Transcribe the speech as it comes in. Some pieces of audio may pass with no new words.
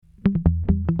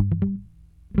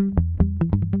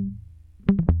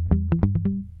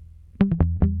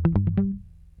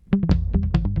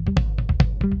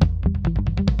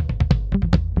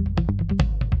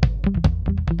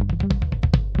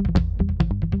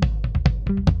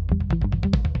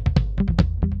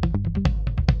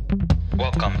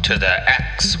to the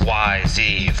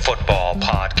XYZ Football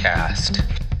Podcast.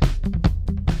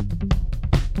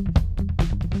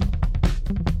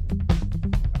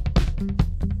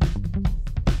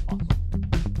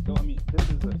 So, I mean, this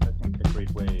is, I think, a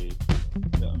great way,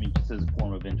 just as a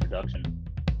form of introduction.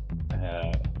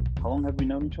 How long have we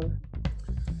known each other?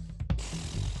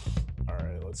 All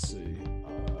right, let's see.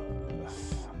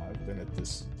 I've been at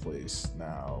this place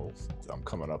now. I'm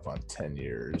coming up on 10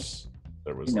 years.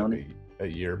 There was like a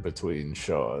year between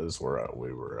shows where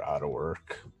we were out of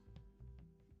work.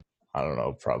 I don't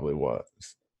know, probably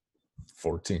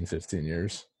 14, 15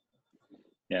 years.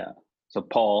 Yeah. So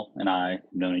Paul and I have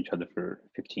known each other for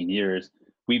 15 years.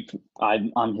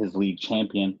 I'm his league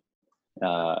champion.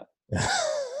 And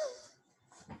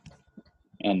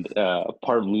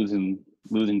part of losing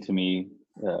to me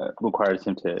requires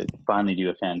him to finally do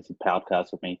a fantasy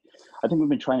podcast with me. I think we've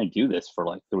been trying to do this for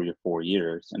like 3 or 4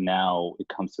 years, and now it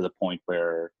comes to the point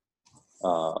where,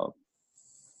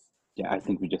 I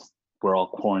think we're all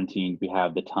quarantined. We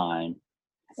have the time,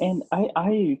 and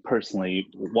I personally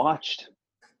watched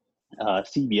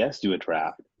CBS do a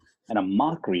draft, and a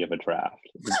mockery of a draft.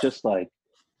 It's just like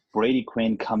Brady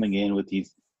Quinn coming in with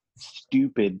these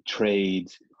stupid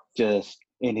trades, just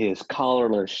in his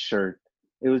collarless shirt.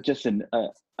 It was just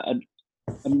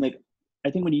I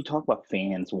think when you talk about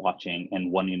fans watching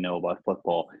and wanting to know about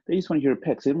football, they just want to hear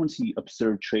picks. They don't want to see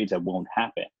absurd trades that won't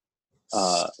happen.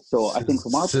 So I think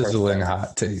from our sizzling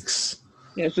hot takes.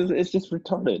 Yeah, it's just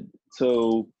retarded.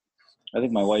 So I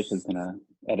think my wife is gonna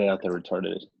edit out the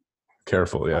retarded.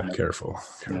 Careful, careful.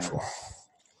 Yeah.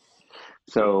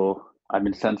 So I've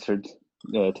been censored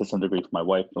to some degree from my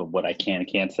wife of what I can and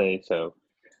can't say. So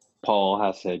Paul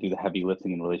has to do the heavy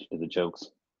lifting in relation to the jokes.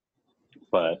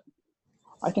 But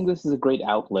I think this is a great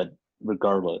outlet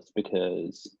regardless,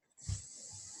 because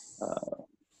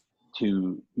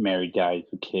two married guys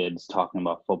with kids talking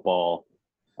about football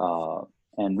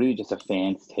and really just a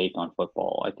fan's take on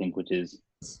football, I think, which is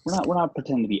we're not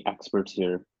pretending to be experts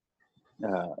here,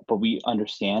 but we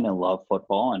understand and love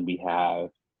football, and we have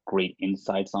great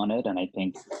insights on it. And I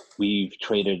think we've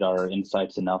traded our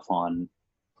insights enough on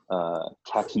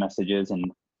text messages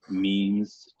and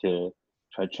memes to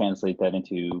try to translate that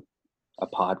into a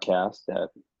podcast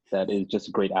that is just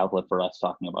a great outlet for us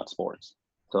talking about sports.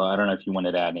 So I don't know if you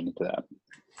wanted to add anything to that.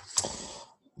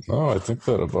 No, I think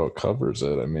that about covers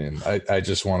it. I mean, I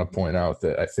just want to point out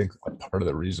that I think part of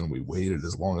the reason we waited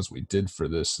as long as we did for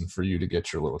this and for you to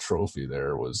get your little trophy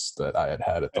there was that I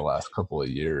had it the last couple of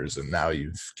years, and now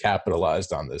you've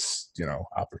capitalized on this,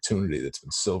 opportunity that's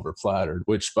been silver platered,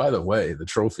 which, by the way, the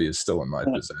trophy is still in my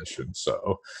possession.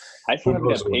 So I still haven't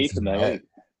got paid from that.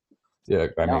 Yeah,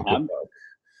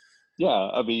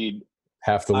 I mean,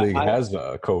 half the league has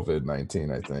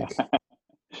COVID-19, I think.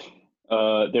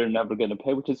 They're never going to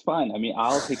pay, which is fine. I mean,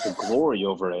 I'll take the glory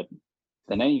over it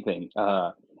than anything.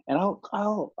 And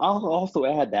I'll also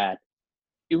add that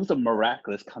it was a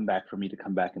miraculous comeback for me to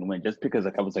come back and win, just because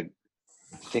I was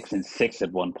 6-6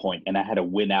 at one point, and I had to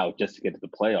win out just to get to the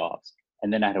playoffs,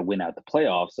 and then I had to win out the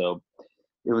playoffs. So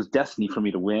it was destiny for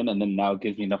me to win, and then now it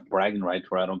gives me enough bragging rights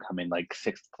where I don't come in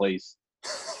sixth place,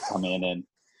 come in and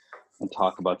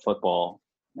talk about football,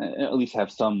 and at least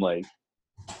have some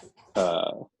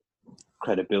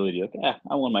credibility.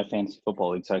 I won my fantasy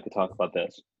football league, so I could talk about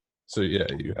this. So yeah,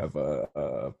 you have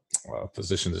a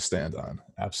position to stand on.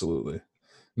 Absolutely.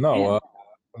 No,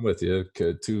 I'm with you.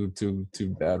 Two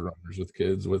dad runners with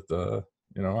kids with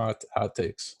hot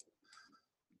takes.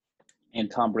 And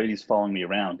Tom Brady's following me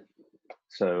around,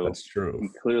 so that's true. He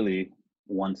clearly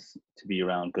wants to be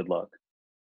around. Good luck.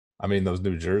 I mean, those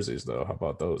new jerseys, though. How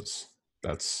about those?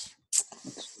 I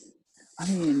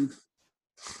mean,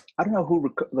 I don't know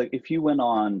who, if you went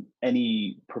on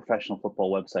any professional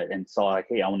football website and saw,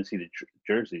 hey, I want to see the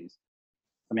jerseys.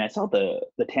 I mean, I saw the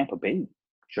Tampa Bay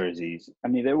jerseys. I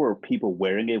mean, there were people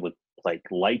wearing it with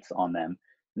lights on them.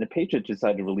 And the Patriots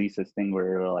decided to release this thing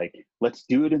where they're like, let's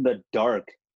do it in the dark.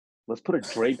 Let's put a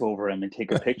drape over him and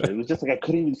take a picture. It was just I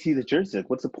couldn't even see the jersey.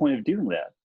 What's the point of doing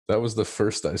that? That was the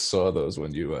first I saw those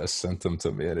when you sent them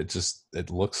to me, and it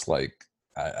looks like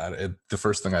the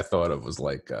first thing I thought of was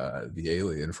the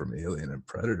alien from Alien and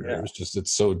Predator. Yeah.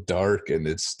 It's so dark, and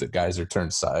the guys are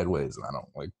turned sideways, and I don't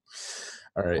like.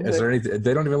 All right, is there anything?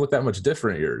 They don't even look that much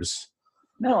different. Yours?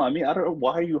 No, I mean, I don't know,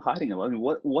 why are you hiding them? I mean,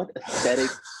 what aesthetic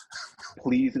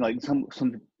pleasing, some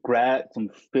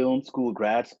film school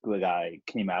grad school guy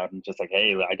came out and just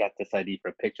hey, I got this idea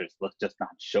for pictures. Let's just not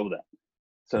show them.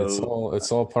 So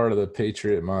it's all part of the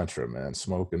Patriot mantra, man.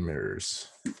 Smoke and mirrors.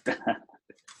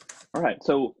 All right,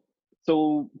 so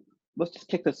let's just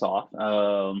kick this off.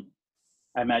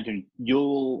 I imagine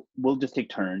we'll just take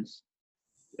turns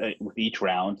with each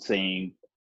round saying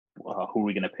who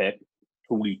we're going to pick,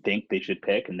 who we think they should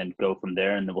pick, and then go from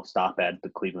there. And then we'll stop at the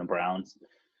Cleveland Browns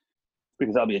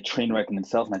because that'll be a train wreck in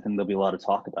itself. And I think there'll be a lot to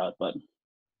talk about. But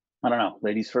I don't know.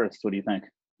 Ladies first. What do you think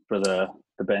for the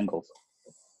Bengals?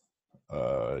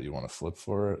 You want to flip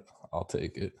for it? I'll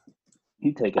take it.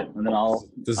 You take it, and then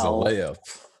This is a layup.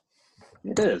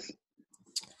 It is.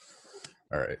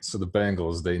 All right. So the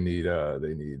Bengals, they need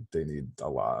a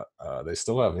lot. They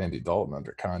still have Andy Dalton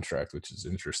under contract, which is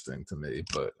interesting to me.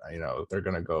 But they're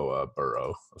gonna go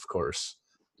Burrow, of course.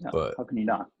 Yeah, but how can you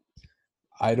not?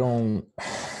 I don't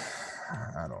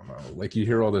know. Like, you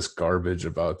hear all this garbage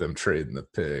about them trading the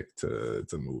pick to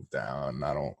move down.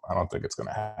 I don't think it's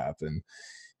gonna happen.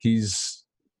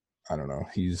 I don't know.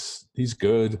 He's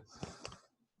good.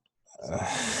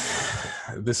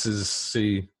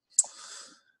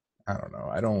 I don't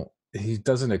know. He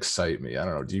doesn't excite me. I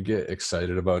don't know. Do you get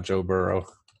excited about Joe Burrow?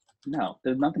 No,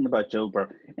 there's nothing about Joe Burrow.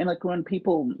 And like when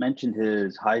people mentioned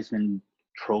his Heisman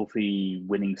Trophy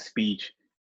winning speech,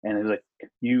 and it was like,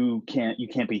 you can't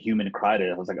be human and cry to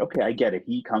it. I was like, okay, I get it.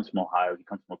 He comes from Ohio. He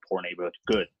comes from a poor neighborhood.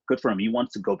 Good for him. He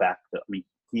wants to go back.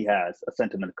 He has a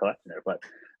sentiment collection there. But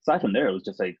aside from there, it was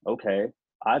just like, okay,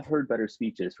 I've heard better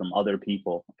speeches from other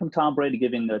people. From Tom Brady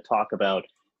giving a talk about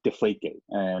Deflategate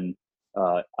and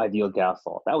ideal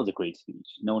gasol. That was a great speech.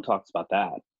 No one talks about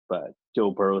that. But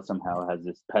Joe Burrow somehow has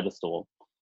this pedestal.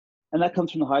 And that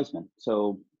comes from the Heisman.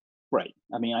 So, right.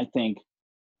 I think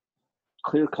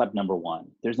clear cut number one.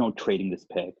 There's no trading this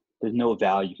pick. There's no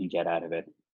value you can get out of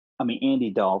it.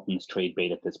 Andy Dalton's trade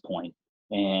bait at this point.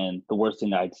 And the worst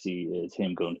thing I'd see is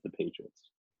him going to the Patriots.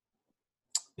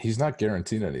 He's not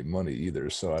guaranteed any money either,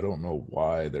 so I don't know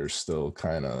why they're still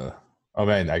kind of –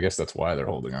 I guess that's why they're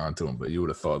holding on to him, but you would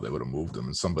have thought they would have moved him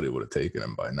and somebody would have taken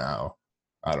him by now.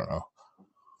 I don't know.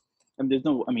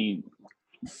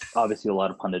 Obviously a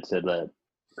lot of pundits said that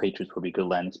Patriots would be a good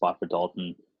landing spot for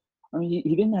Dalton. He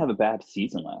didn't have a bad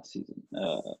season last season.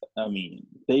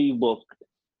 There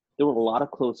were a lot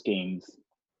of close games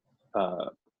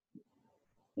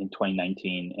in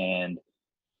 2019, and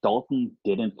Dalton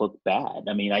didn't look bad.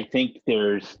 I think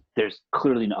there's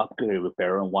clearly an upgrade with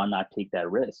Burrow, and why not take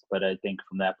that risk? But I think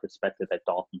from that perspective that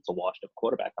Dalton's a washed-up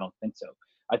quarterback, I don't think so.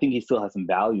 I think he still has some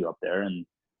value up there, and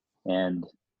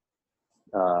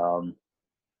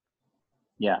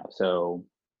so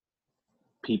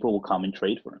people will come and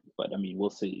trade for him. But we'll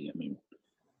see.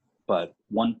 But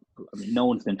no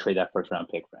one's going to trade that first-round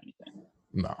pick for anything.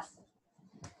 No.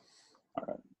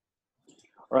 All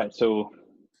right. So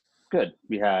good.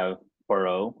 We have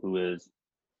Burrow, who is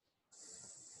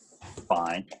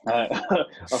fine, a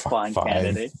fine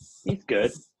candidate. He's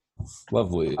good.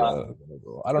 Lovely. I don't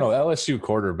know. LSU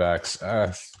quarterbacks,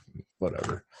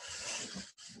 whatever.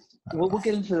 We'll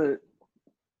get into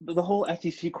the whole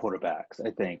SEC quarterbacks,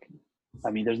 I think.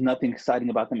 There's nothing exciting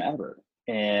about them ever.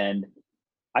 And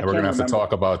we're going to have to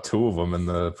talk about two of them in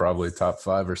the probably top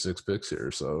 5 or 6 picks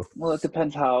here. So, well, it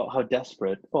depends how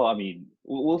desperate. Well,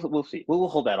 we'll see. We'll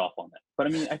hold that off on that.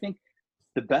 But I think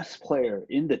the best player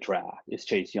in the draft is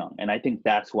Chase Young, and I think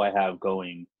that's who I have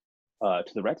going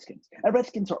to the Redskins. And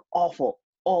Redskins are awful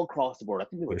all across the board. I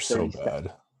think they're so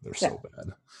bad. They're so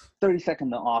bad. 32nd in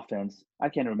the offense. I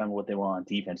can't remember what they were on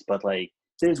defense, but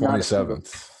there's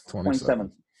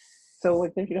 27th. So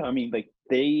there you go.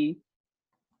 They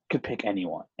could pick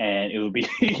anyone, and it would be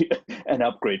an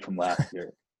upgrade from last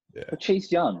year. Yeah. But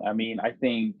Chase Young, I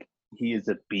think he is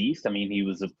a beast. He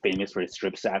was famous for his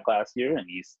strip sack last year, and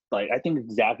he's I think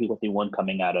exactly what they want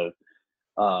coming out of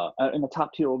in a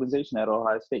top tier organization at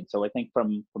Ohio State. So I think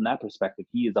from that perspective,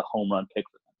 he is a home run pick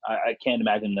for them. I can't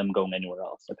imagine them going anywhere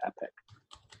else at that pick.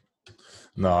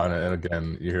 No, and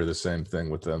again, you hear the same thing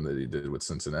with them that he did with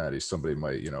Cincinnati. Somebody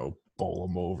might, bowl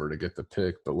him over to get the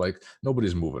pick, but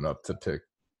nobody's moving up to pick.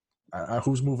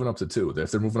 Who's moving up to 2?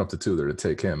 If they're moving up to 2, they're to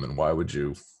take him. And why would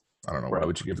you? I don't know. Why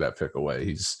would you give that pick away?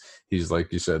 He's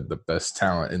like you said, the best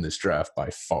talent in this draft by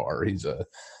far. He's a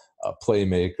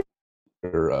playmaker,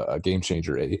 a game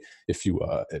changer. If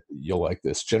you'll like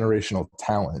this generational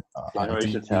talent on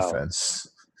defense.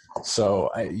 So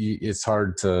it's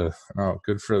hard to. Oh,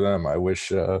 good for them. I wish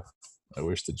the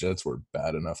Jets were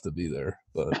bad enough to be there.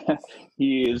 But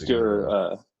he is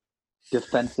your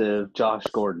defensive Josh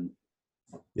Gordon.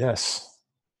 Yes,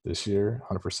 this year,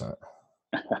 100%.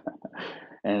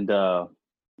 And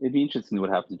it'd be interesting what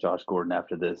happens to Josh Gordon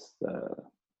after this.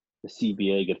 The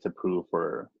CBA gets approved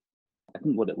for, I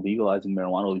think, legalizing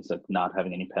marijuana, at least not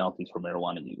having any penalties for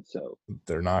marijuana use. So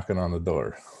they're knocking on the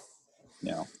door.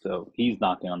 So he's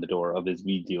knocking on the door of his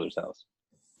weed dealer's house.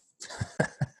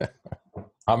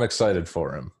 I'm excited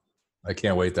for him. I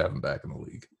can't wait to have him back in the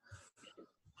league.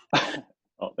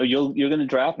 You're going to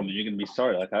draft him, and you're going to be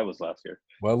sorry like I was last year.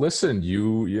 Well, listen,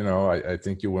 I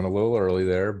think you went a little early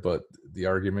there, but the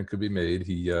argument could be made.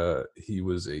 He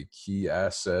was a key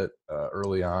asset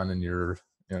early on in your,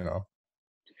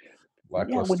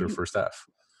 lackluster first half.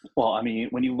 Well, I mean,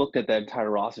 when you looked at that entire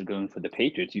roster going for the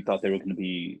Patriots, you thought they were going to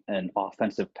be an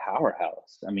offensive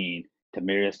powerhouse. I mean,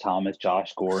 Demaryius Thomas,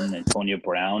 Josh Gordon, Antonio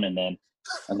Brown, and then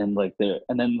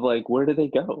where did they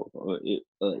go?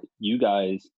 You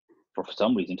guys, for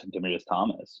some reason, took Demaryius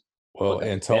Thomas. Well,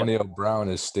 Antonio Brown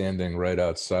is standing right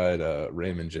outside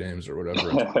Raymond James or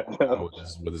whatever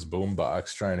with his boom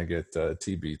box, trying to get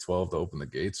TB12 to open the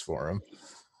gates for him.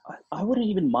 I wouldn't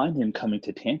even mind him coming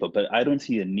to Tampa, but I don't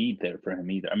see a need there for him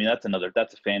either. I mean, that's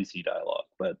a fantasy dialogue,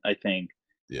 but I think.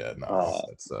 Yeah, no,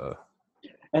 that's.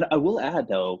 And I will add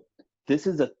though, this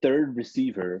is a third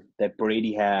receiver that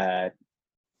Brady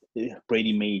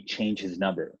made change his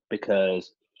number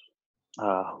because.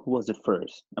 Who was it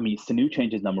first? I mean, Sanu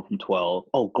changed his number from 12.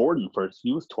 Oh, Gordon first.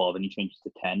 He was 12 and he changed it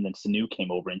to 10. Then Sanu came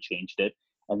over and changed it.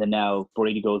 And then now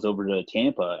Brady goes over to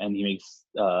Tampa and he makes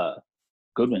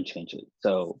Goodwin change it.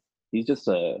 So he's just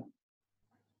and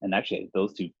actually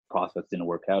those two prospects didn't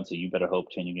work out. So you better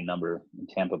hope changing your number in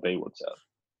Tampa Bay works out.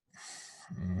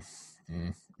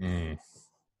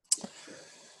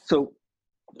 So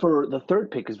for the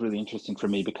third pick is really interesting for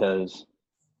me because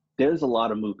there's a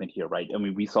lot of movement here, right? I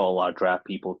mean, we saw a lot of draft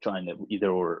people trying to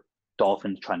or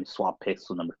Dolphins trying to swap picks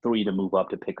with number 3 to move up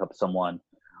to pick up someone,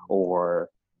 or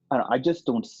I just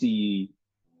don't see.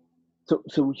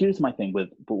 So here's my thing with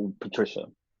Patricia.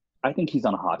 I think he's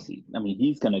on a hot seat. I mean,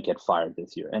 he's going to get fired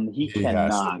this year, and he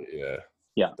cannot.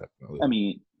 Yeah. Definitely. I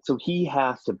mean, so he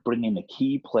has to bring in a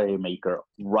key playmaker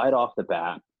right off the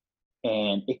bat,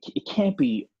 and it can't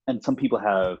be. And some people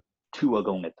have Tua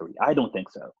going at 3. I don't think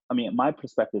so. I mean, my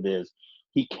perspective is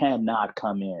he cannot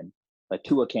come in. Like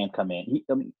Tua can't come in.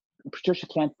 Patricia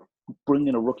can't bring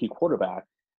in a rookie quarterback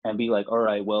and be like, all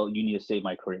right, well, you need to save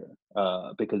my career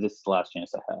because this is the last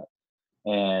chance I have.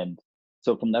 And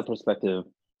so from that perspective,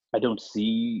 I don't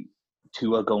see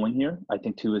Tua going here. I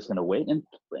think Tua is going to wait. And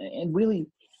really,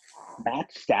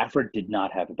 Matt Stafford did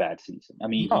not have a bad season. I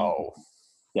mean,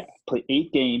 played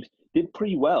 8 games, did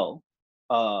pretty well.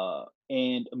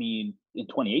 And I mean, in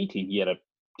 2018, he had a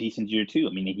decent year too.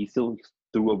 I mean, he still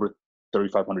threw over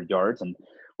 3,500 yards. And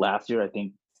last year, I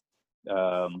think,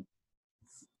 I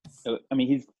mean,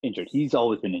 he's injured. He's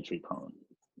always been injury prone,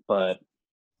 but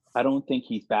I don't think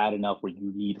he's bad enough where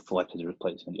you need to select his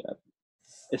replacement yet,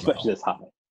 especially this high.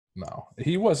 No,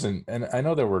 he wasn't. And I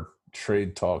know there were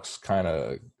trade talks kind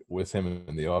of with him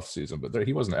in the offseason, but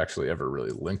he wasn't actually ever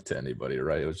really linked to anybody,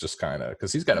 right? It was just kind of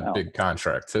because he's got a big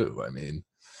contract too. I mean,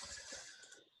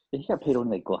 he got paid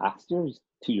only like last year,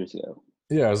 2 years ago.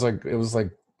 Yeah, it was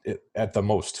like at the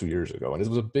most 2 years ago, and it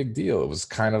was a big deal. It was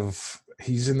kind of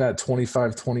he's in that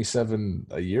 25, 27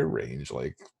 a year range.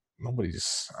 Like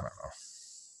nobody's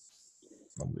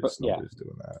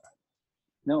doing that.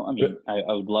 No, I mean,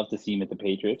 I would love to see him at the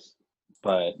Patriots,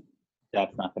 but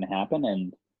that's not going to happen.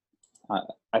 And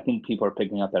I think people are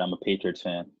picking up that I'm a Patriots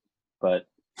fan, but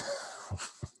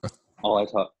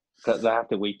because I have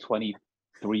to wait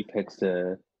 23 picks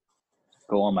to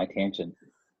go on my tangent.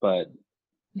 But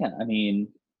yeah, I mean,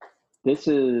 this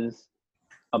is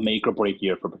a make or break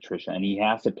year for Patricia, and he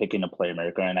has to pick in a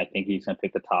playmaker, and I think he's going to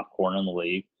pick the top corner in the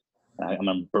league. I'm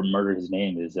going to murder his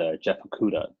name is Jeff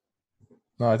Okudah.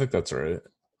 No, I think that's right.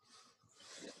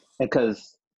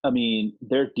 Because, I mean,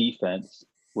 their defense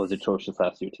was atrocious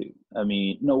last year too. I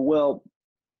mean,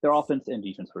 their offense and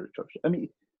defense were atrocious. I mean,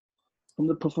 for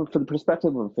the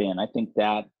perspective of a fan, I think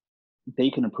that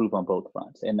they can improve on both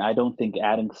fronts. And I don't think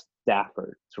adding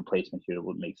Stafford's replacement here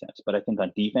would make sense. But I think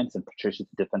on defense, and Patricia's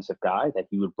a defensive guy, that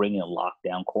he would bring in a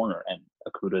lockdown corner, and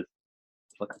Okudah's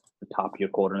like the top tier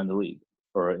corner in the league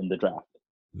or in the draft.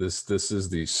 This is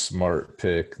the smart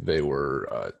pick. They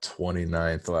were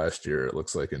 29th last year, it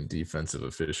looks like, in defensive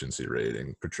efficiency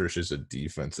rating. Patricia's a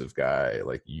defensive guy.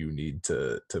 Like, you need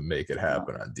to make it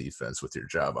happen on defense with your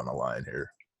job on the line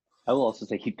here. I will also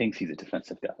say he thinks he's a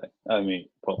defensive guy. I mean,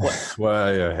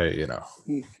 well, yeah, hey, you know,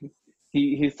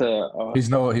 he's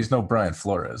no Brian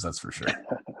Flores, that's for sure.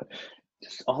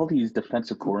 Just all these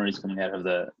defensive corners coming out of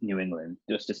the New England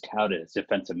just touted as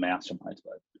defensive masterminds,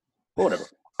 but whatever.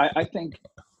 I think,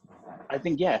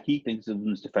 yeah, he thinks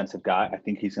he's a defensive guy. I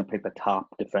think he's going to pick the top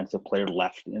defensive player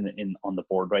left in on the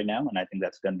board right now, and I think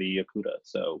that's going to be Okudah.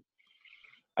 So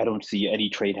I don't see any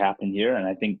trade happening here, and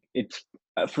I think it's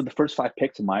for the first 5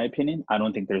 picks, in my opinion, I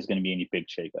don't think there's going to be any big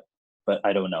shakeup. But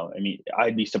I don't know. I mean,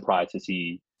 I'd be surprised to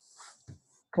see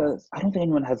because I don't think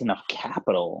anyone has enough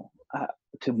capital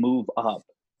to move up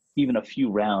even a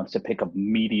few rounds to pick up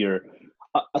meteor.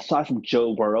 Aside from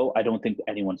Joe Burrow, I don't think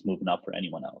anyone's moving up for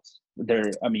anyone else.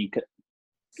 I mean,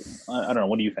 I don't know.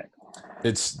 What do you think?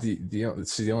 It's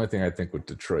the only thing I think with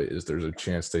Detroit is there's a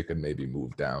chance they could maybe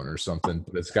move down or something,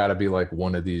 but it's got to be like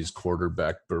one of these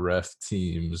quarterback bereft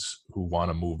teams who want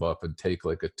to move up and take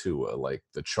like a Tua, like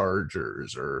the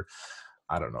Chargers, or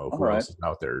I don't know who else is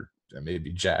out there.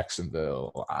 Maybe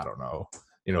Jacksonville. I don't know.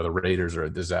 The Raiders are a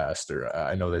disaster.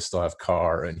 I know they still have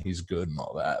Carr and he's good and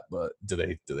all that, but do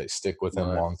they stick with him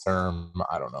long term?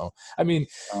 I don't know. I mean,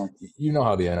 you know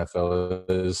how the NFL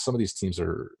is. Some of these teams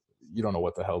you don't know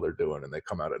what the hell they're doing, and they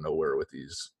come out of nowhere with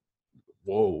these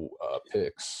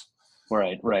picks.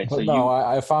 Right. But so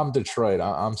no, if I'm Detroit,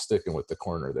 I'm sticking with the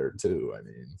corner there too. I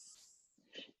mean,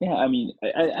 yeah, I mean,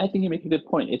 I think you make a good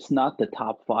point. It's not the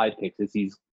top 5 picks. It's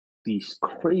these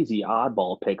crazy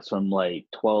oddball picks from like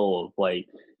 12, like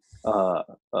I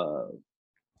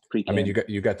mean,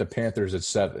 you got the Panthers at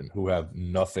 7, who have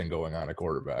nothing going on at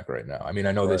quarterback right now. I mean,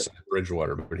 I know they signed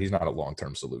Bridgewater, but he's not a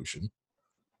long-term solution.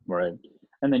 Right.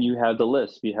 And then you have the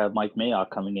list. You have Mike Mayock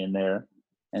coming in there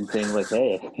and saying like,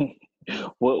 "Hey,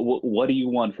 what do you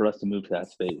want for us to move to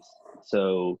that space?"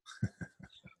 So,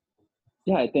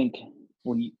 yeah, I think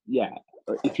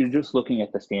if you're just looking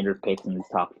at the standard picks in these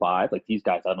top 5, like these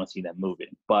guys, I don't see them moving.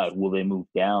 But will they move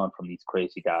down from these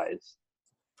crazy guys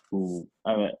who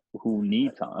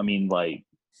need some? I mean, like,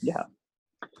 yeah.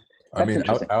 I mean,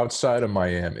 outside of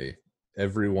Miami,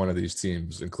 every one of these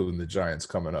teams, including the Giants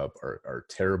coming up, are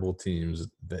terrible teams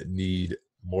that need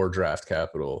more draft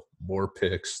capital, more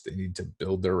picks. They need to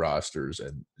build their rosters,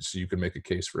 and so you can make a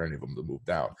case for any of them to move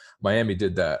down. Miami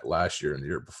did that last year and the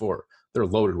year before. They're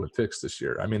loaded with picks this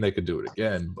year. I mean, they could do it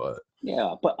again, but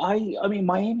yeah. But I mean,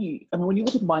 Miami. I mean, when you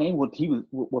look at Miami,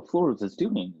 what Flores is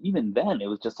doing, even then, it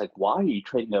was just like, why are you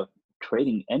trading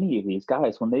any of these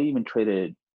guys when they even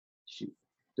traded? Shoot,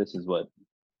 this is. I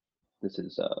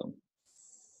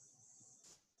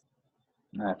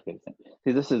forget his name.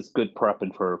 See, this is good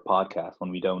prepping for a podcast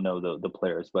when we don't know the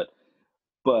players, but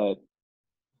I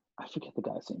forget the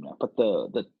guy's name now. But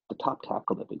the top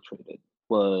tackle that they traded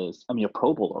was, I mean, a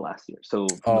Pro Bowler last year. So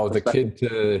the kid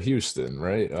to Houston,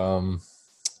 right?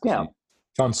 Yeah,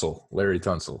 Tunsil, Larry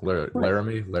Tunsil,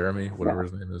 Laramie, whatever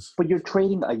his name is. But you're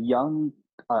trading a young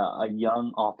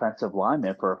offensive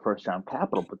lineman for a first round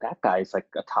capital, but that guy's like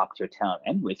a top tier talent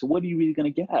anyway. So what are you really going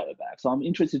to get out of that? So I'm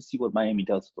interested to see what Miami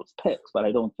does with those picks, but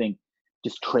I don't think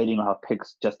just trading off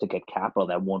picks just to get capital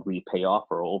that won't really pay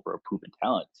off or over a proven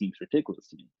talent seems ridiculous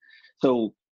to me.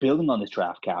 So building on this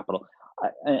draft capital,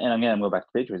 and again, I'm going back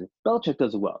to Patriots. Belichick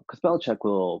does it well because Belichick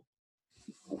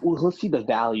he'll see the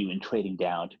value in trading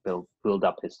down to build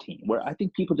up his team. Where I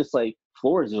think people just like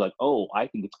Flores is like, oh, I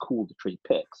think it's cool to trade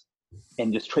picks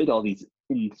and just trade all these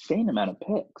insane amount of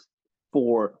picks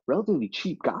for relatively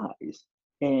cheap guys.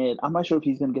 And I'm not sure if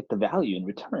he's going to get the value in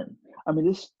return. I mean,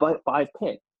 this 5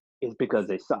 pick is because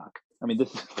they suck. I mean,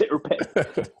 this is their pick.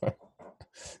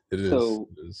 It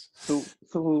is.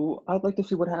 So I'd like to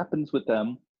see what happens with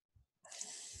them.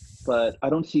 But I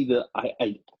don't see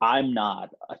I'm not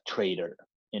a trader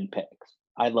in picks.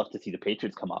 I'd love to see the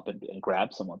Patriots come up and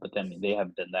grab someone, but then they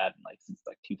haven't done that since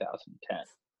 2010.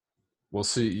 Well,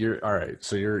 see, you're all right.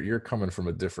 So you're coming from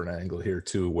a different angle here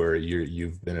too, where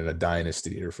you've been in a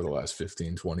dynasty here for the last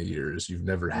 15, 20 years. You've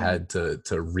never had to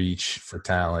reach for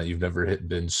talent. You've never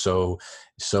been so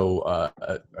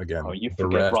again. Oh, you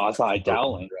forget Ras-I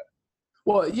Dowling.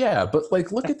 Well, yeah, but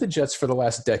like, look at the Jets for the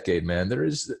last decade, man.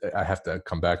 I have to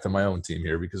come back to my own team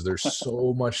here because there's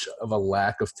so much of a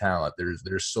lack of talent.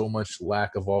 There's so much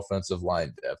lack of offensive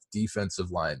line depth,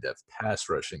 defensive line depth, pass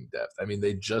rushing depth. I mean,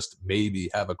 they just maybe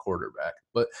have a quarterback.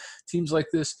 But teams like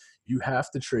this, you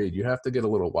have to trade. You have to get a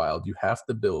little wild. You have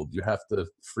to build. You have to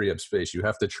free up space. You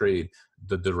have to trade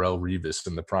the Darrelle Revis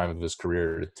in the prime of his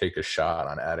career to take a shot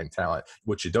on adding talent,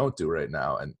 which you don't do right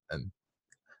now. And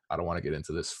I don't want to get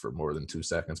into this for more than 2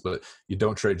 seconds, but you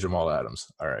don't trade Jamal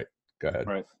Adams. All right, go ahead.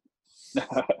 Right.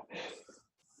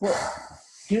 Well,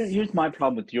 here's my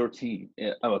problem with your team.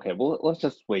 Okay, well, let's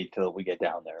just wait till we get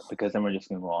down there because then we're just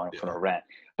going to go on for a rant.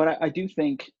 But I do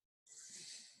think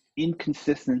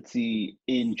inconsistency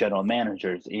in general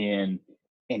managers, in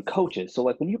coaches. So,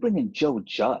 like when you bring in Joe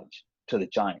Judge to the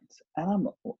Giants, are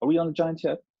we on the Giants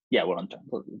yet? Yeah, we're on the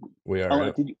Giants. We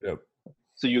are. Yep.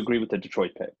 So you agree with the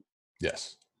Detroit pick?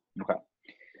 Yes. Okay.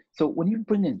 So when you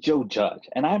bring in Joe Judge,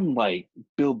 and I'm like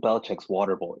Bill Belichick's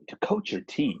water boy to coach your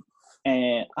team,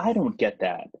 and I don't get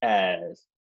that as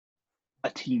a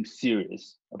team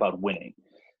serious about winning.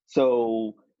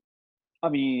 So, I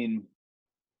mean,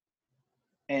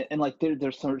 and like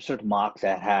there's certain mocks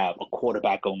that have a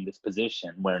quarterback going this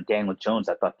position where Daniel Jones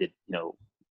I thought did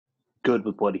good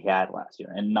with what he had last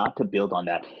year, and not to build on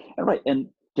that. And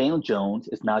Daniel Jones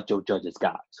is not Joe Judge's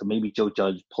guy, so maybe Joe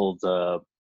Judge pulls a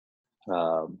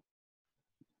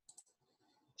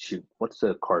what's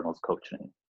the Cardinals coach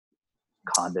name?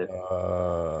 Condit.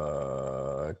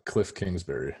 Cliff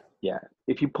Kingsbury. Yeah,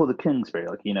 if you pull the Kingsbury,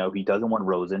 like he doesn't want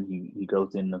Rosen, he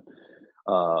goes in.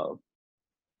 God,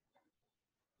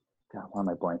 why am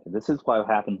I blanking? This is what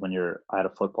happens when you're out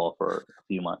of football for a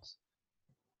few months.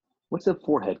 What's the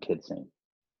forehead kid's name?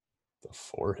 The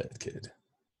forehead kid.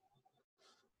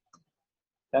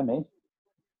 That me?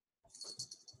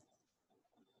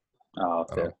 Oh,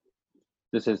 okay.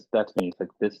 That's me. It's like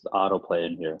this is autoplay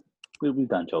in here. We've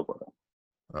done Joe Burrow.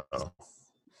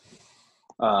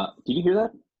 Did you hear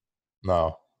that?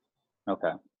 No.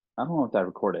 Okay. I don't know if that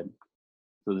recorded.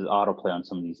 So there's autoplay on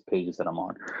some of these pages that I'm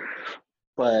on.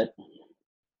 But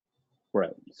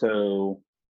right. So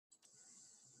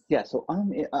yeah, so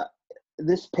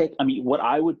this pick, I mean, what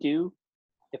I would do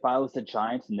if I was the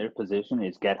Giants in their position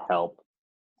is get help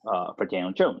for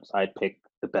Daniel Jones. I'd pick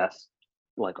the best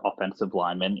offensive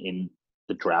lineman in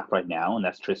the draft right now, and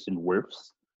that's Tristan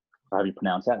Wirfs. How do you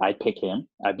pronounce that? I'd pick him.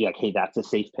 I'd be like, hey, that's a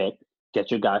safe pick.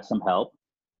 Get your guy some help.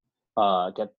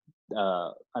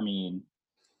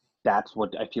 That's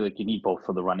what I feel like you need both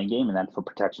for the running game and then for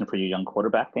protection for your young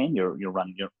quarterback and your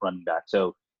running back.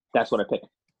 So that's what I pick.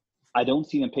 I don't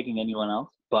see them picking anyone else.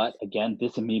 But again,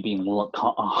 this is me being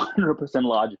 100%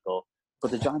 logical.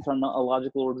 But the Giants are not a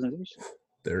logical organization.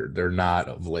 They're not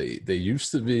of late. They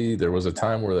used to be. There was a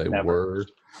time where they were.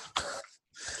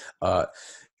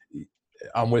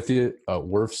 I'm with you.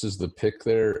 Wirfs is the pick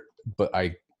there, but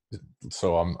I'm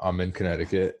in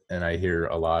Connecticut, and I hear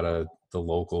a lot of the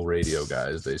local radio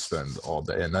guys. They spend all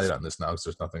day and night on this now because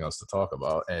there's nothing else to talk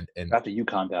about. And not the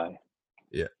UConn guy.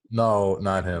 Yeah, no,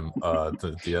 not him.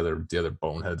 The other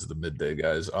boneheads, the midday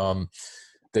guys.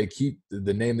 They keep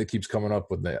the name that keeps coming up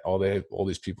with all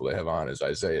these people they have on is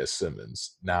Isaiah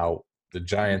Simmons. Now the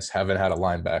Giants haven't had a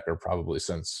linebacker probably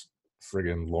since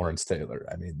friggin' Lawrence Taylor.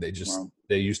 I mean,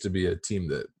 they used to be a team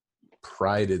that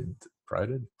pride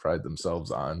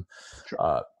themselves on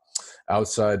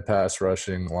outside pass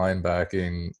rushing,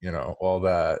 linebacking, all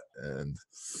that, and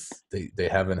they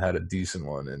haven't had a decent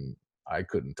one, and I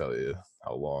couldn't tell you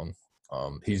how long.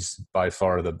 He's by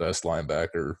far the best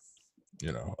linebacker,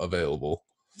 available.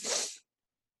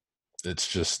 It's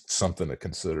just something to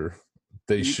consider.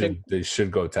 They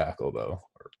should go tackle though.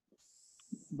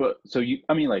 But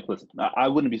listen, I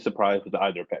wouldn't be surprised with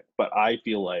either pick, but I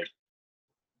feel like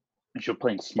if you're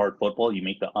playing smart football, you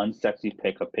make the unsexy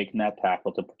pick of picking that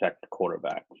tackle to protect the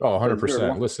quarterback. Oh,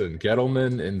 100%. Listen,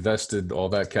 Gettleman invested all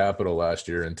that capital last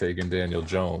year in taking Daniel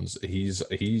Jones. He's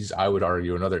I would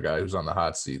argue, another guy who's on the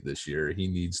hot seat this year. He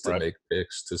needs to make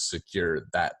picks to secure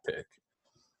that pick.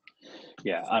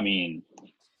 Yeah, I mean,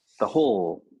 the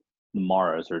whole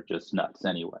Maras are just nuts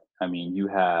anyway. I mean, you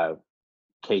have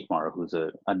Kate Mara, who's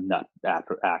a nut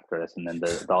actress, and then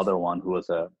the other one who was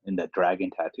in that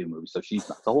dragon tattoo movie. So she's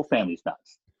nuts. The whole family's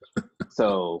nuts.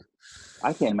 So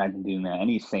I can't imagine doing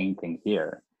any sane thing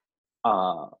here.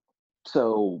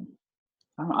 So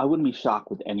I wouldn't be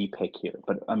shocked with any pick here.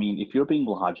 But I mean, if you're being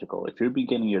logical, if you're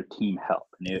getting your team help,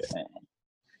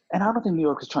 and I don't think New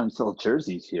York is trying to sell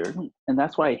jerseys here, and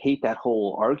that's why I hate that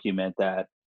whole argument that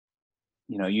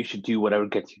you should do whatever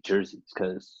gets you jerseys,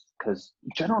 because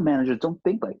general managers don't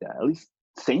think like that. At least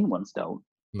sane ones don't.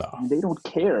 No, they don't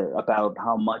care about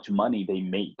how much money they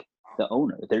make. The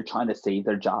owner, they're trying to save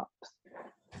their jobs.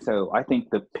 So I think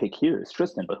the pick here is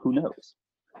Tristan, but who knows?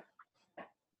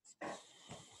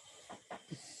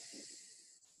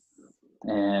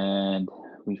 And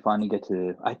we finally get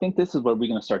to. I think this is where we're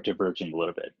going to start diverging a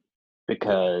little bit,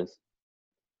 because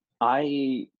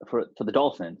for the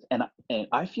Dolphins, and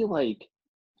I feel like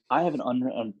I have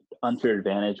an unfair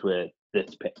advantage with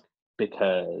this pick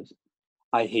because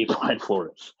I hate Brian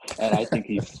Flores, and I think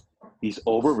he's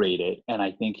overrated, and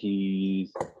I think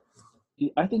he's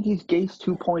Gase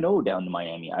 2.0 down to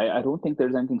Miami. I don't think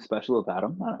there's anything special about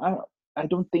him. I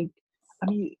don't think. I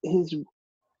mean, his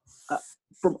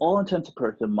from all intents and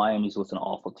purposes, Miami's was an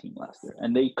awful team last year,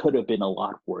 and they could have been a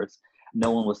lot worse.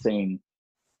 No one was saying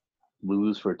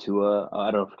lose for Tua.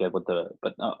 I don't forget but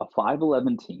a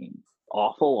 5-11 team,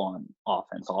 awful on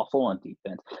offense, awful on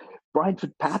defense. Brian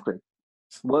Fitzpatrick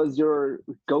was your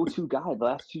go-to guy the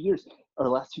last 2 years or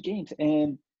last 2 games,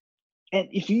 and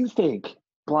if you think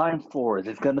Brian Flores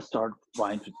is going to start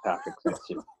Brian Fitzpatrick next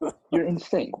year, you're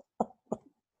insane.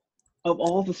 Of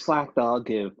all the slack that I'll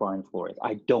give Brian Flores,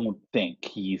 I don't think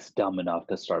he's dumb enough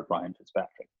to start Brian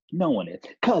Fitzpatrick. No one is.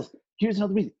 Because here's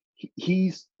another reason.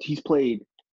 He's played.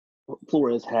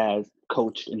 Flores has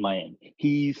coached in Miami.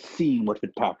 He's seen what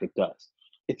Fitzpatrick does.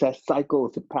 It's that cycle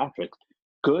of Fitzpatrick.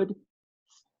 Good,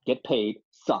 get paid,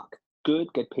 suck. Good,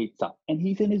 get paid, suck. And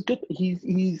he's in his good.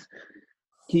 He's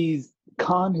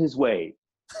conned his way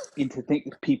into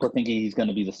people thinking he's going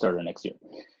to be the starter next year.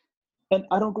 And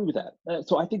I don't agree with that.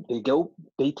 So I think they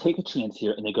take a chance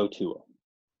here and they go Tua.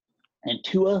 And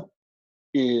Tua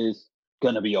is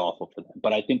going to be awful for them,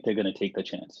 but I think they're going to take the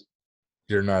chance.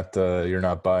 You're not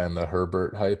buying the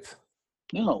Herbert hype?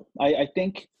 No, I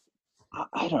think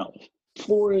I don't know.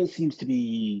 Flores seems to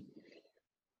be,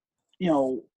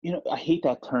 I hate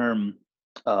that term,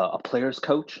 a player's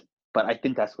coach, but I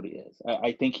think that's what he is.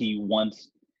 I think he's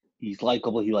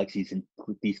likable. He likes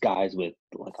these guys with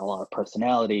like a lot of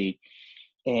personality,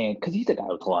 and because he's a guy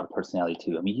with a lot of personality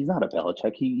too. I mean, he's not a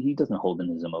Belichick. He doesn't hold in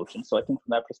his emotions. So I think from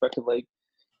that perspective, like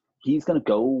he's gonna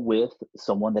go with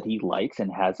someone that he likes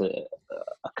and has a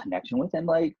connection with, and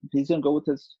like he's gonna go with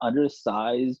this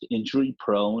undersized,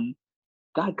 injury-prone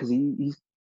guy because he's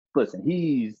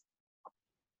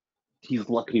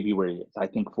lucky to be where he is. I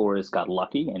think Flores got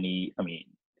lucky, and he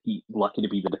lucky to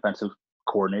be the defensive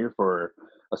coordinator for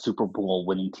a Super Bowl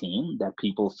winning team that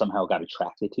people somehow got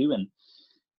attracted to. And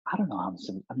I don't know.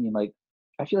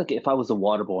 I feel like if I was a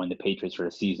water boy in the Patriots for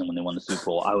a season when they won the Super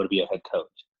Bowl, I would be a head coach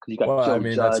because you got Well, Joe I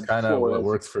mean, Judge, that's kind of Flores. what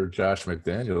worked for Josh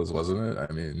McDaniels, wasn't it?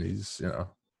 I mean, he's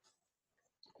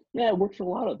Yeah, it worked for a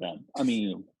lot of them. I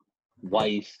mean,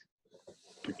 Weiss,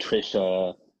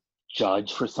 Patricia,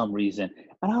 Judge for some reason.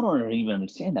 And I don't even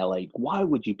understand that. Like, why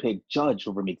would you pick Judge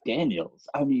over McDaniels?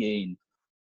 I mean,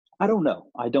 I don't know.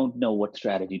 I don't know what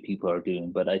strategy people are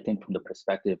doing, but I think from the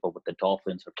perspective of what the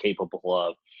Dolphins are capable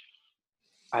of,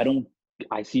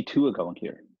 I see Tua going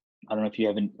here. I don't know if you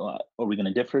haven't, are we going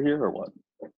to differ here or what?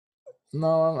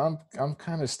 No, I'm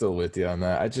kind of still with you on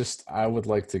that. I would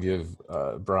like to give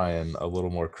Brian a little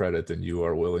more credit than you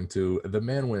are willing to. The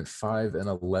man went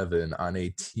 5-11 on a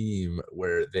team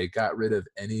where they got rid of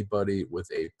anybody with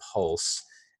a pulse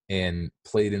and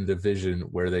played in a division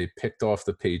where they picked off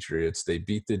the Patriots. They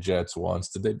beat the Jets once.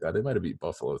 They might have beat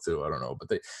Buffalo too. I don't know, but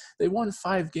they won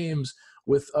 5 games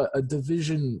with a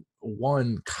Division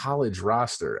I college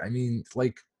roster. I mean,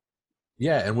 like.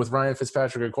 Yeah, and with Ryan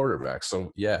Fitzpatrick at quarterback.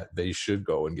 So, yeah, they should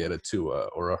go and get a Tua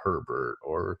or a Herbert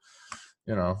or,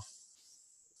 I'm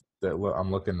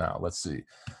looking now. Let's see.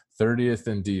 30th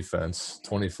in defense,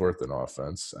 24th in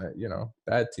offense.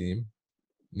 Bad team.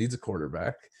 Needs a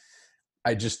quarterback.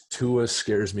 Tua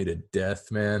scares me to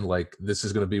death, man. Like, this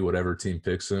is going to be whatever team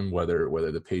picks him, whether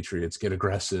the Patriots get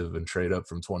aggressive and trade up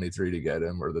from 23 to get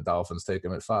him or the Dolphins take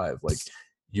him at 5. Like,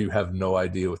 you have no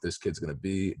idea what this kid's going to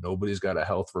be. Nobody's got a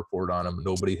health report on him.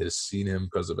 Nobody has seen him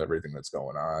because of everything that's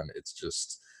going on. It's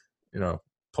just,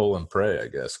 pull and pray, I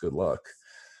guess. Good luck.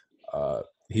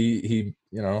 He's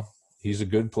a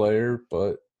good player,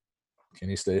 but can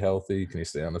he stay healthy? Can he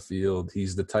stay on the field?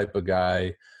 He's the type of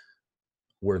guy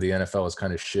where the NFL has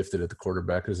kind of shifted at the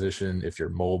quarterback position. If you're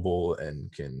mobile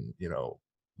and can,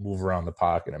 move around the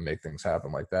pocket and make things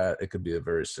happen like that, it could be a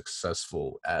very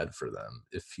successful ad for them.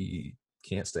 If he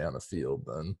can't stay on the field,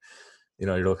 then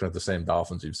you're looking at the same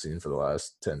Dolphins you've seen for the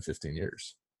last 10, 15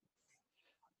 years.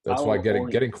 That's why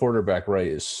getting quarterback right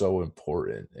is so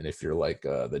important. And if you're like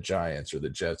the Giants or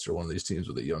the Jets or one of these teams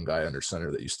with a young guy under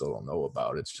center that you still don't know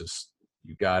about, it's just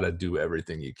you got to do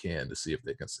everything you can to see if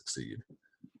they can succeed.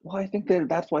 Well, I think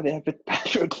that's why they have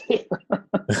Fitzpatrick there.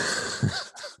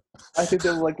 I think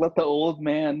they'll let the old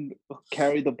man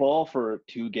carry the ball for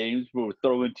 2 games. We're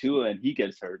throwing Tua and he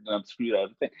gets hurt and I'm screwed out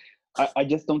of the thing. I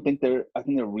just don't think I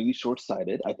think they're really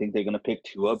short-sighted. I think they're going to pick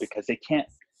Tua because they can't.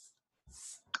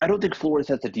 I don't think Flores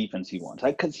has the defense he wants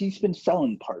because he's been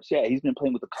selling parts. Yeah, he's been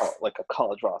playing with a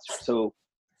college roster. So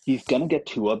he's going to get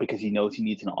Tua because he knows he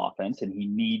needs an offense and he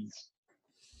needs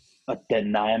a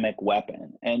dynamic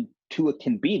weapon. And Tua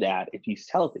can be that if he's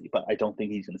healthy, but I don't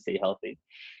think he's going to stay healthy.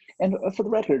 And for the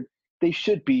record, they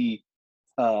should be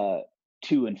 2-14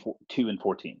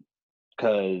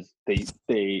 because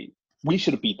we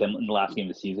should have beat them in the last game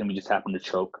of the season. We just happened to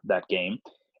choke that game.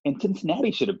 And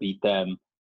Cincinnati should have beat them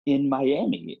in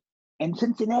Miami. And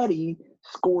Cincinnati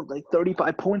scored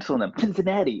 35 points on them.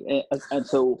 Cincinnati. And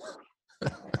so,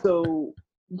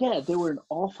 yeah, they were an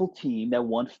awful team that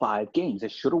won 5 games. They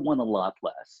should have won a lot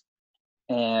less.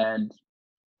 And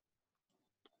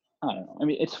I don't know. I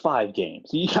mean, it's 5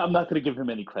 games. I'm not going to give him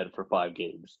any credit for 5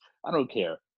 games. I don't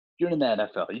care. You're in the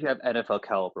NFL. You have NFL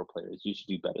caliber players. You should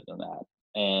do better than that.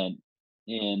 And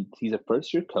he's a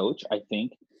first-year coach. I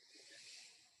think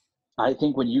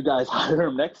when you guys hire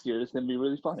him next year, it's going to be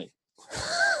really funny.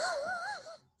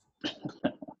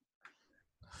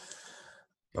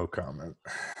 No comment.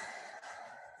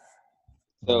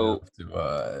 Moving So up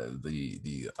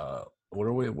to what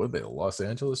are we? What are they? Los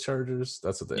Angeles Chargers?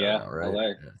 That's what they are yeah, now, right? LA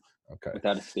Yeah. Okay.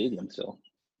 without a stadium still.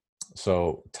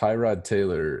 So Tyrod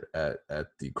Taylor at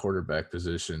the quarterback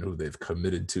position, who they've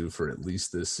committed to for at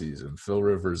least this season. Phil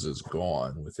Rivers is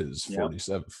gone with his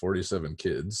Yep. 47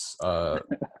 kids.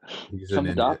 He's in Some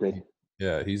India. adopted.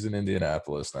 Yeah, he's in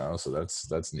Indianapolis now, so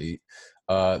that's neat.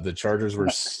 The Chargers were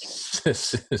He's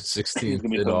 16th gonna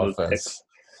be in throwing those offense.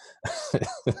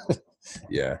 picks.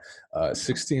 Yeah,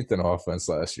 16th in offense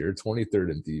last year,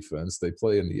 23rd in defense. They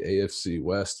play in the AFC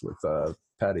West with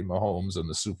Patty Mahomes and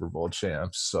the Super Bowl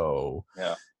champs. So,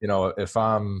 Yeah. if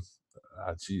I'm,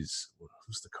 geez,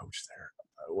 who's the coach there?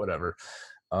 Whatever.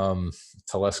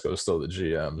 Telesco's still the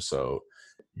GM, so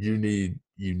you need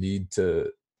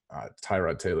to.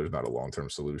 Tyrod Taylor's not a long-term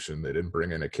solution. They didn't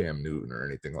bring in a Cam Newton or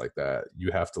anything like that. You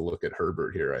have to look at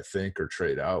Herbert here, I think, or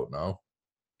trade out. No,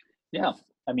 Yeah.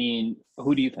 I mean,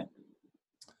 who do you think?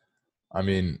 I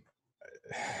mean,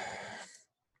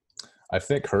 I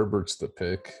think Herbert's the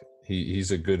pick.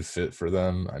 He's a good fit for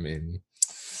them. I mean,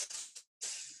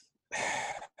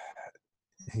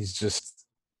 he's just.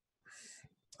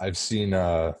 I've seen.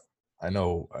 I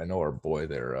know our boy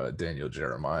there, Daniel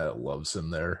Jeremiah, loves him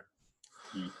there.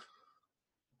 Hmm.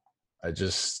 I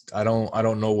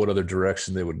don't know what other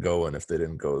direction they would go in if they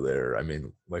didn't go there. I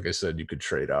mean, like I said, you could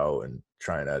trade out and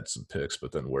try and add some picks,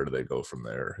 but then where do they go from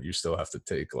there? You still have to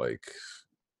take you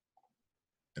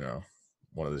know,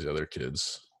 one of these other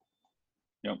kids.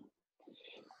 Yep.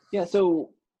 Yeah.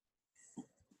 So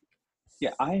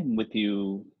yeah, I am with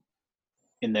you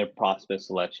in their prospect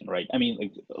selection, right? I mean,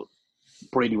 like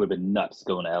Brady would have been nuts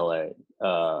going to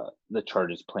LA. The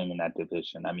Chargers playing in that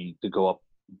division. I mean, to go up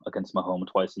against Mahomes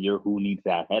twice a year, who needs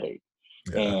that headache?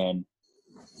 Yeah. And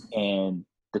and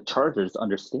the Chargers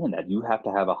understand that you have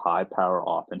to have a high power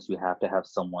offense. You have to have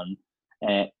someone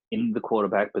in the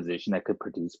quarterback position that could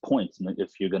produce points. And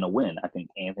if you're going to win, I think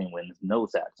Anthony Wynn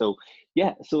knows that. So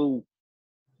yeah. So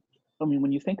I mean,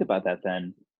 when you think about that,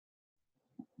 then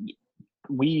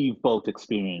we've both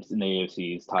experienced in the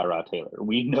AFC is Tyrod Taylor.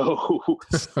 We know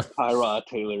Tyrod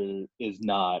Taylor is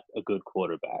not a good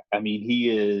quarterback. I mean, he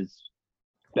is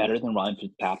better than Ryan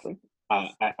Fitzpatrick.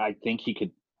 I think he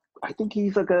could. I think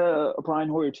he's like a Brian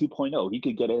Hoyer 2.0. He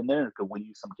could get in there and could win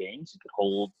you some games. He could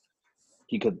hold.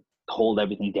 He could hold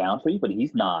everything down for you, but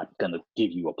he's not going to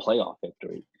give you a playoff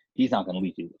victory. He's not going to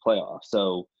lead you to the playoffs.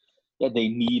 So yeah, they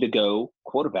need to go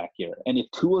quarterback here. And if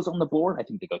Tua's on the board, I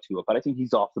think they go Tua, but I think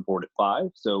he's off the board at 5.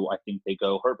 So I think they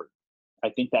go Herbert. I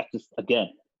think that's just, again,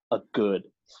 a good,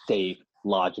 safe,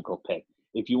 logical pick.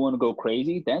 If you want to go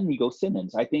crazy, then you go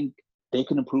Simmons. I think they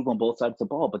can improve on both sides of the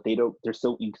ball, but they're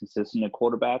so inconsistent at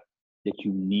quarterback that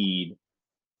you need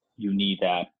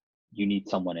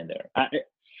someone in there.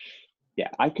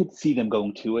 I could see them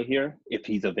going Tua here if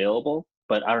he's available,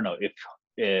 but I don't know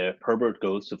if Herbert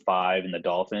goes to 5 in the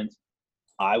Dolphins.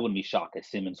 I wouldn't be shocked if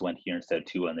Simmons went here instead of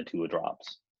Tua and the Tua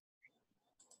drops.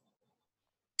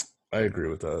 I agree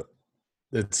with that.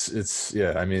 It's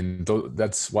yeah. I mean,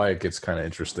 that's why it gets kind of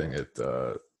interesting at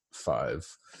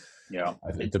 5. Yeah,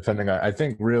 Depending on, I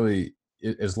think really,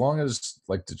 as long as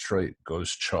like Detroit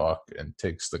goes chalk and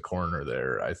takes the corner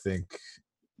there, I think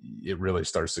it really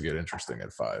starts to get interesting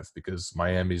at 5 because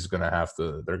Miami's they're going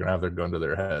to have their gun to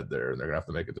their head there and they're going to have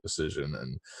to make a decision.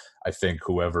 And I think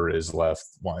whoever is left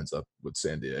winds up with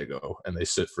San Diego and they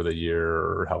sit for the year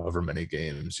or however many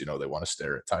games, they want to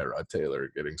stare at Tyrod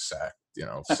Taylor getting sacked,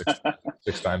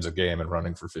 six times a game and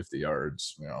running for 50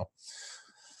 yards.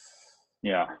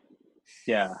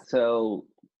 Yeah. So,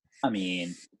 I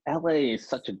mean, LA is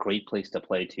such a great place to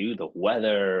play too. The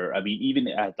weather. I mean, even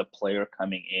as the player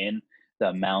coming in, the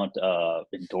amount of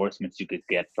endorsements you could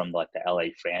get from like the LA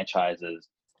franchises.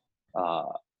 Uh,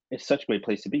 it's such a great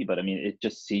place to be. But I mean, it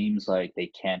just seems like they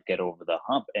can't get over the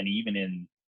hump. And even in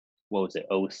what was it,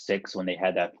 '06 when they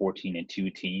had that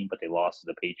 14-2 team, but they lost to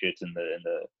the Patriots in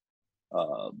the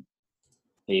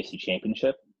AFC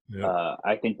Championship. Yep.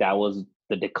 I think that was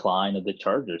the decline of the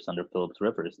Chargers under Phillips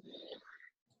Rivers.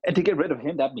 And to get rid of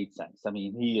him, that made sense. I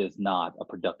mean, he is not a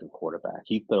productive quarterback.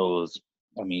 He throws,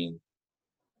 I mean,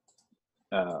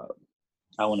 I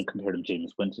want to compare him to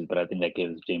Jameis Winston, but I think that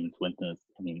gives Jameis Winston,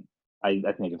 I mean, I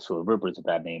think it's Philip Rivers a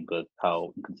bad name, but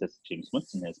how inconsistent Jameis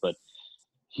Winston is, but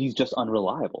he's just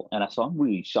unreliable. And so I'm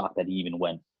really shocked that he even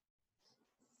went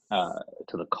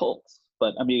to the Colts.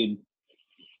 But I mean,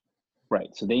 right.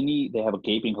 So they have a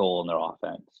gaping hole in their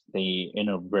offense. They in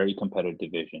a very competitive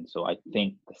division. So I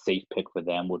think the safe pick for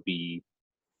them would be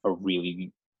a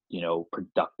really,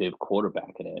 productive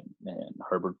quarterback in it. And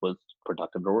Herbert was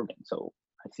productive at Oregon. So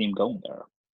I see him going there.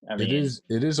 I It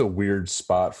mean, is a weird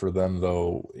spot for them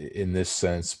though in this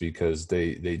sense because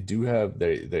they do have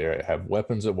they have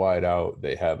weapons at wide out,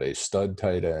 they have a stud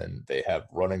tight end, they have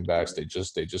running backs. right.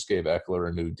 They just gave Eckler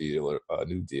a new deal.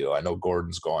 I know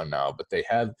Gordon's gone now, but they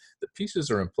have the pieces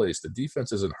are in place. The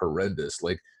defense isn't horrendous.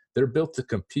 Like they're built to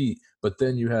compete, but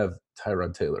then you have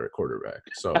Tyrod Taylor at quarterback.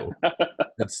 So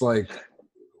it's like,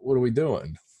 what are we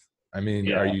doing? I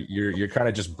mean, are Yeah, you're kind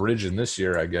of just bridging this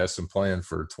year, I guess, and playing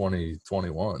for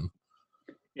 2021.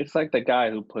 it's like the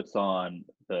guy who puts on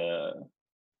the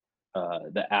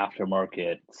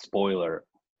aftermarket spoiler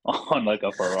on like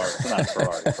a Ferrari, not a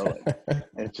Ferrari, but like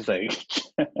it's just like,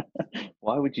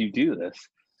 why would you do this?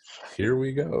 Here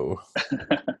we go.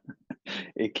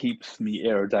 It keeps me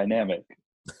aerodynamic,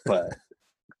 but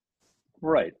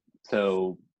right.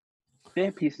 So they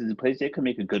have pieces in place. They could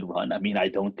make a good run. I mean, I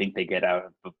don't think they get out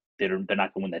of. They're not going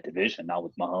to win that division now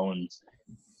with Mahomes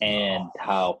and No.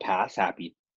 how pass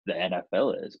happy the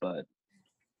NFL is. But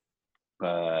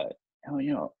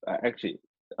actually,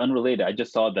 unrelated. I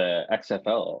just saw the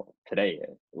XFL today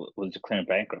was declaring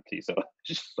bankruptcy. So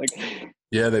it's just like,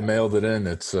 Yeah, they mailed it in.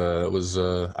 It was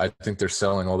I think they're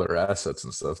selling all their assets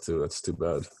and stuff too. That's too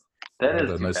bad. They that had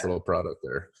is a too nice bad. little product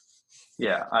there.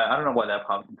 Yeah, I don't know why that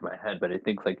popped into my head, but I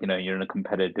think like you're in a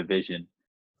competitive division.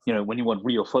 When you want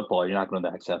real football, you're not going to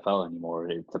the XFL anymore.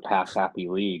 It's a pass happy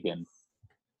league, and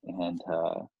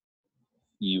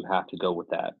you have to go with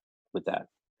that. With that,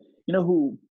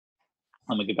 who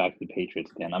I'm gonna get back to the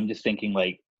Patriots again. I'm just thinking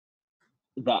like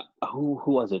that. Who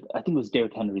was it? I think it was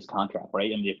Derrick Henry's contract,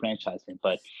 right? I mean, they franchised him,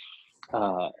 but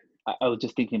uh, I was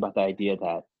just thinking about the idea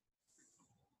that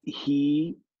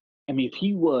he, I mean, if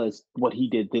he was what he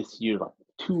did this year, like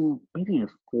maybe even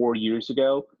 4 years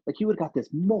ago, like he would have got this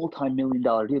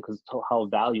multi-million-dollar deal because of how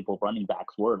valuable running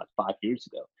backs were like 5 years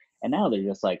ago. And now they're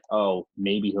just like, oh,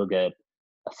 maybe he'll get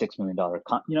a $6 million.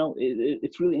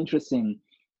 It's really interesting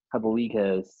how the league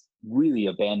has really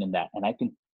abandoned that. And I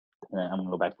think, and I'm going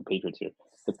to go back to the Patriots here.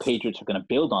 The Patriots are going to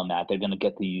build on that. They're going to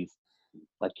get these,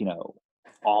 like,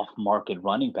 off-market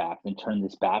running backs and turn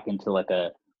this back into like a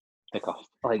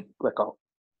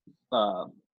uh,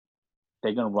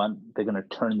 they're gonna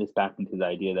turn this back into the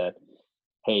idea that,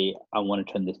 hey, I want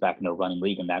to turn this back into a running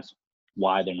league, and that's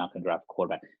why they're not gonna draft a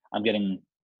quarterback. I'm getting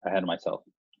ahead of myself.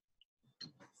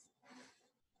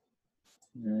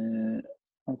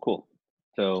 Oh, cool.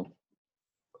 So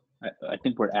I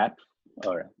think we're at.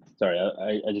 All right. Sorry,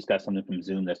 I just got something from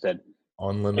Zoom that said, "Hey, we're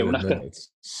Unlimited not gonna."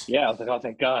 minutes. Yeah, I was like, "Oh,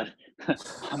 thank God,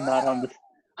 I'm not on this.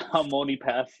 I'm only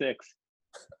past 6."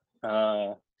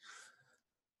 All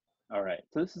right.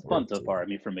 So this is We're fun up so to far. I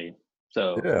mean, for me.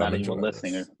 So Yeah, I'm not anyone enjoying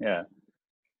listening. this. Yeah.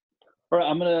 All right.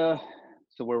 I'm gonna.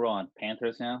 So we're on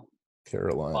Panthers now.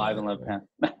 Carolina. 5-11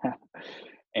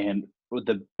 and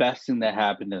the best thing that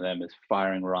happened to them is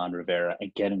firing Ron Rivera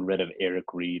and getting rid of Eric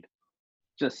Reed.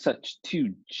 Just such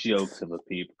two jokes of a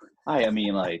people. I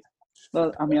mean, like,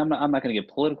 well, I mean, I'm not going to get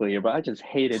political here, but I just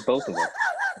hated both of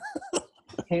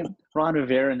them. Ron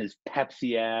Rivera and his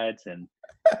Pepsi ads, and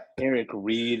Eric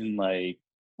Reed, and like,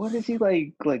 what is he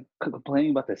like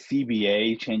complaining about the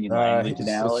CBA changing language He's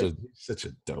now? Like, such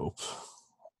a dope.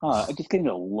 just getting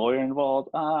a lawyer involved.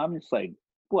 I'm just like,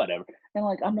 whatever. And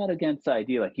like, I'm not against the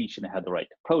idea like he shouldn't have the right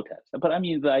to protest, but I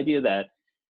mean the idea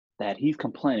that he's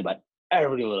complaining about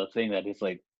every little thing that is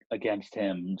like against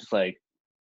him. I'm just like,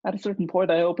 at a certain point,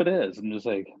 I hope it is. I'm just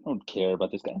like, I don't care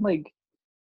about this guy. I'm like,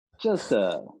 just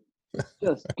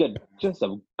just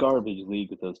a garbage league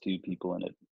with those two people in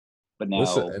it. But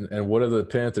Listen, now, and what do the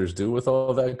Panthers do with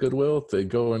all that goodwill? They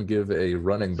go and give a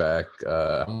running back.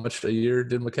 How much a year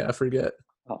did McCaffrey get?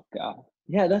 oh god,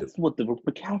 yeah, that's what the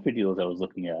McCaffrey deals I was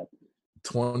looking at.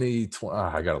 2020.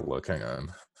 I gotta look. Hang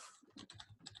on.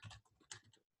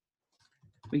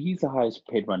 But he's the highest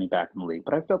paid running back in the league.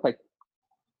 But I felt like,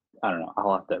 I don't know.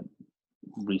 I'll have to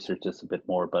research this a bit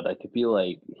more. But I could feel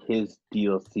like his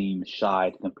deal seems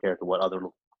shy compared to what other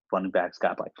running backs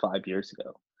got like 5 years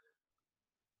ago.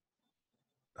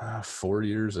 4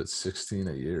 years at 16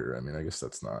 a year. I mean, I guess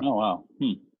that's not Oh wow.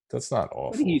 But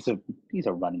awful. he's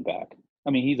a running back.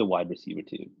 I mean, he's a wide receiver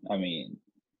too. I mean,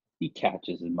 he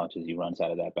catches as much as he runs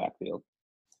out of that backfield.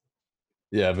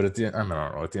 Yeah, but at the end, I mean, I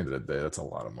don't know. At the end of the day, that's a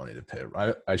lot of money to pay.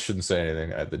 I shouldn't say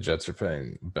anything. The Jets are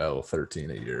paying Bell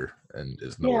 13 a year, and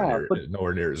is Yeah, but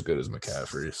nowhere near as good as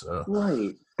McCaffrey. So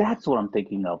right, that's what I'm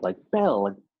thinking of. Like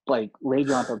Bell, like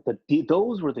Le'Veon,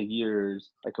 those were the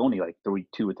years, like only like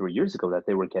 2 or 3 years ago that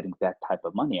they were getting that type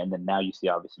of money, and then now you see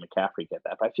obviously McCaffrey get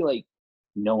that. But I feel like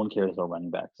no one cares about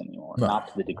running backs anymore, not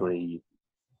to the no. degree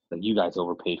that you guys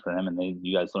overpaid for him, and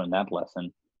you guys learned that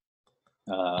lesson.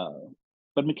 Uh,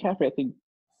 but McCaffrey, I think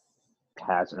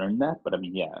has earned that. But I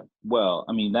mean, yeah. Well,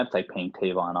 I mean, that's like paying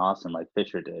Tavon Austin like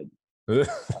Fisher did.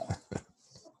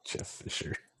 Jeff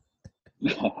Fisher.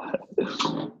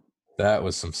 That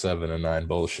was some 7-9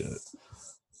 bullshit.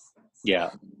 Yeah.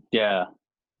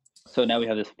 So now we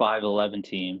have this 5-11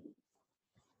 team.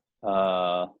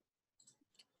 What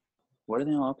are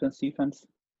they on offense, defense?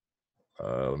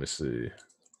 Let me see.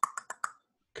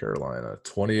 Carolina,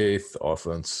 28th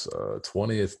offense,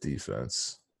 20th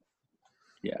defense.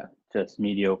 Yeah, just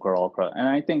mediocre all across. And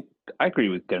I think I agree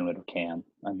with getting rid of Cam.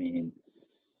 I mean,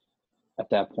 at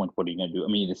that point, what are you going to do? I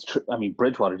mean, it's true. I mean,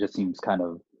 Bridgewater just seems kind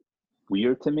of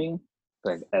weird to me,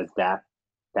 like as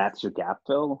that's your gap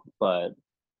fill. But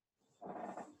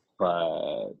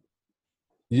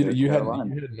you had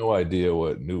no idea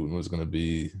what Newton was going to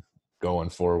be going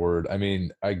forward. I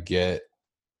mean, I get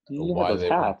why those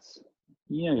hats.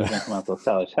 You know, he's going to come out with those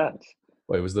stylish hats.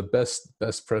 Well, it was the best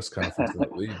press conference in the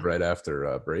league right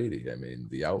after Brady. I mean,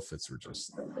 the outfits were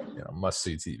just must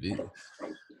see TV.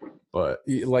 But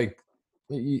like,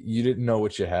 you didn't know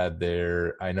what you had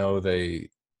there. I know I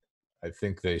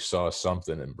think they saw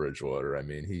something in Bridgewater. I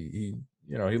mean, he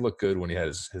looked good when he had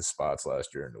his spots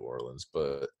last year in New Orleans.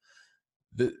 But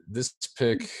this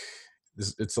pick,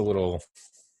 it's a little,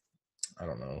 I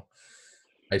don't know.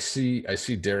 I see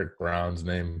Derek Brown's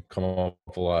name come up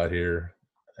a lot here,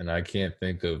 and I can't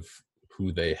think of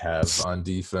who they have on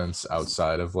defense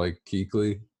outside of like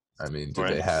Kuechly. I mean, do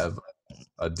they have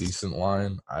a decent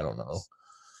line? I don't know.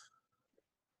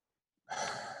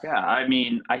 Yeah, I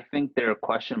mean, I think they're a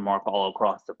question mark all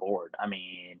across the board. I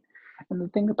mean, and the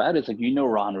thing about it is, like,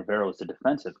 Ron Rivera was a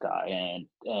defensive guy,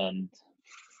 and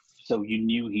so you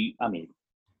knew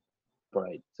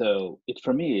right. So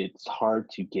for me, it's hard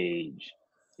to gauge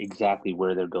exactly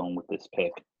where they're going with this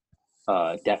pick.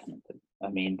 Definitely. I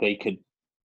mean, they could.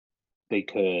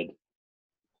 I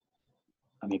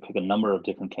mean, pick a number of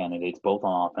different candidates, both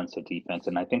on offense or defense,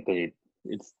 and I think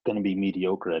it's going to be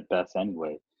mediocre at best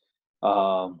anyway.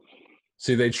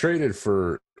 See, they traded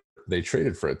for a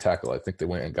tackle. I think they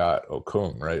went and got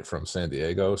Okung, right, from San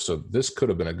Diego. So this could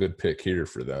have been a good pick here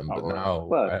for them. But now,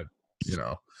 I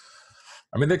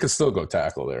mean, they could still go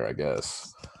tackle there, I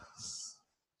guess.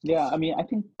 Yeah, I mean, I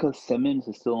think because Simmons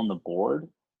is still on the board,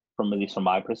 at least from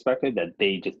my perspective, that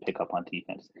they just pick up on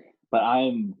defense. But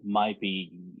I'm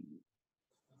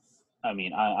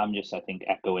just, I think,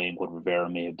 echoing what Rivera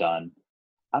may have done.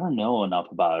 I don't know enough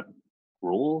about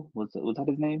Rule. Was that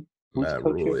his name? Matt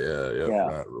Rule, yeah,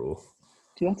 Matt Rule.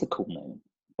 Dude, that's a cool name.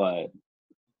 But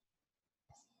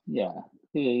yeah,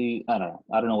 I don't know.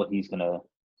 I don't know what he's gonna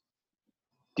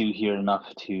do here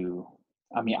enough to.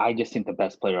 I mean, I just think the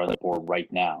best player on the board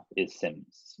right now is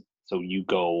Simmons. So you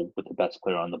go with the best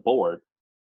player on the board,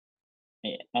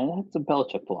 and that's a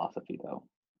Belichick philosophy, though.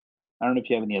 I don't know if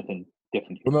you have anything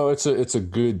different. Well, no, it's a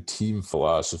good team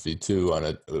philosophy too. On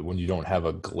it when you don't have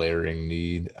a glaring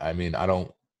need. I mean, I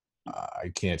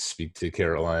can't speak to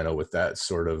Carolina with that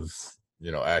sort of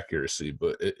accuracy,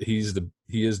 but he is the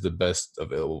best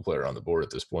available player on the board at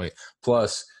this point.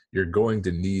 Plus, you're going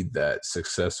to need that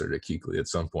successor to Kuechly at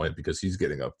some point because he's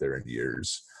getting up there in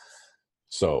years.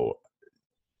 So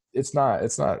it's not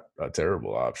a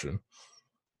terrible option.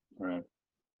 Right.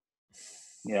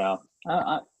 Yeah.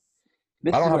 I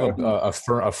don't have a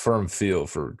firm feel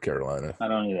for Carolina. I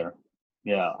don't either.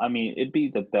 Yeah, I mean, it'd be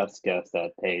the best guess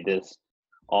that, hey, this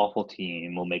awful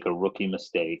team will make a rookie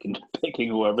mistake in picking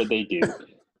whoever they do,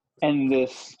 and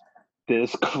this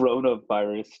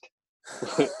coronavirus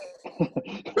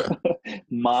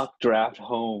mock draft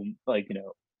home,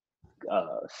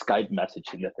 Skype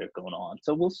messaging that they're going on.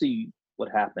 So we'll see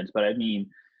what happens. But I mean,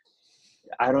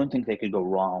 I don't think they could go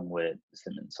wrong with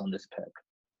Simmons on this pick.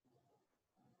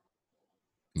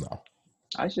 No.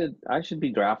 I should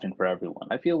be drafting for everyone.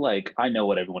 I feel like I know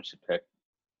what everyone should pick,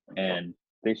 and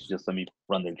they should just let me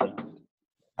run their draft.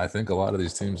 I think a lot of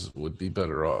these teams would be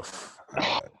better off.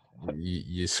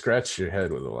 You scratch your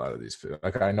head with a lot of these people.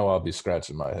 Like, I know I'll be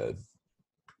scratching my head.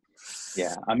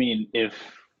 Yeah, I mean, if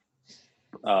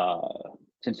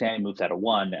Cincinnati moves out of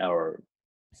 1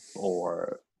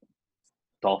 or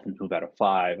Dolphins move out of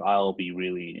 5, I'll be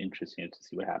really interested to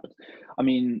see what happens. I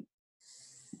mean,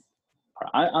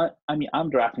 I'm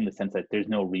drafting in the sense that there's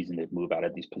no reason to move out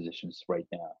of these positions right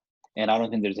now. And I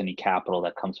don't think there's any capital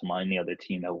that comes from any other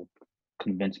team that will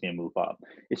convince me to move up,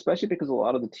 especially because a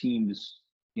lot of the teams,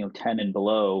 10 and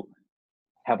below,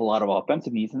 have a lot of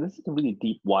offensive needs. And this is a really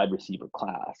deep wide receiver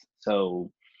class.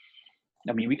 So,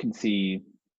 I mean, we can see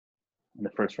in the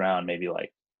first round, maybe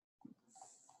like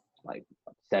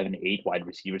 7, 8 wide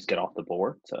receivers get off the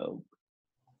board. So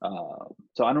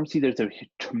I don't see there's a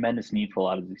tremendous need for a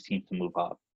lot of these teams to move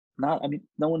up. not. I mean,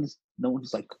 no one's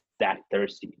like that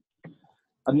thirsty.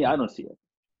 I mean, I don't see it.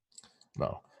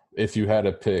 No. If you had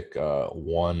to pick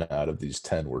one out of these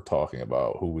 10 we're talking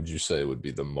about, who would you say would be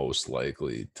the most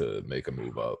likely to make a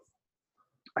move up?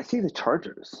 I say the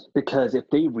Chargers, because if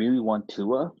they really want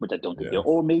Tua, which I don't think Yeah.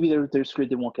 or maybe they're scared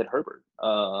they won't get Herbert.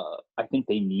 I think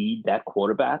they need that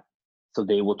quarterback, so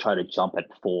they will try to jump at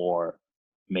 4,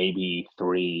 maybe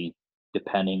 3,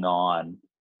 depending on.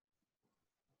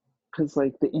 Because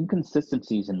like the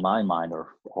inconsistencies in my mind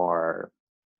are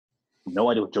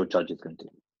no idea what Joe Judge is going to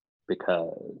do,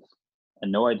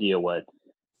 and no idea what.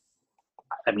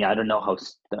 I mean, I don't know how.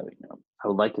 I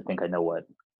would like to think I know what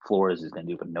Flores is going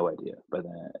to do, but no idea. But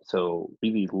so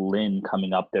really, Lynn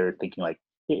coming up there thinking like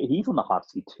he's on the hot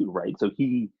seat too, right? So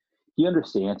he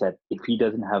understands that if he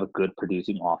doesn't have a good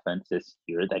producing offense this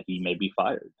year, that he may be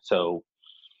fired. So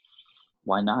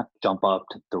why not jump up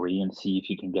to 3 and see if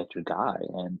you can get your guy?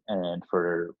 And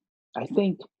for I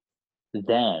think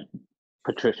then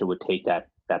Patricia would take that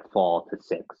fall to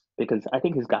 6, because I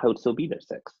think his guy would still be there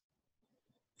 6.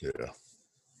 Yeah.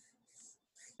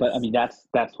 But I mean, that's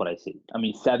what I see. I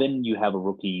mean, 7, you have a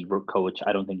rookie coach.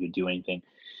 I don't think you do anything.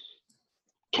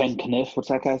 Ken Kniff, what's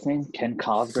that guy's name? Ken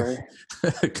Cosberry?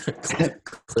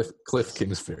 Cliff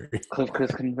Kingsbury. Cliff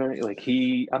Kingsbury. Like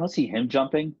I don't see him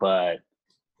jumping, but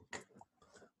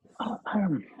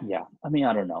yeah. I mean,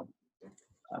 I don't know.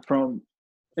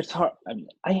 It's hard. I mean,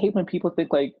 I hate when people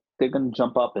think like they're going to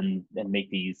jump up and make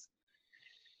these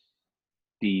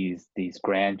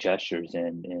grand gestures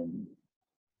in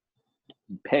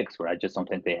picks where I just don't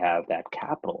think they have that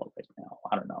capital right now.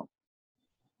 I don't know.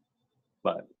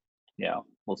 But yeah,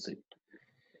 we'll see.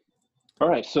 All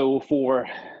right. So who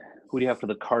do you have for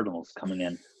the Cardinals coming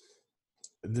in?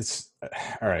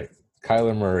 All right.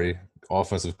 Kyler Murray,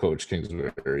 offensive coach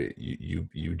Kingsbury.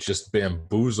 You just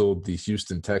bamboozled the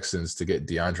Houston Texans to get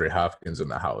DeAndre Hopkins in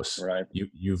the house. Right.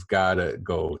 You've got to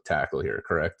go tackle here,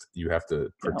 correct? You have to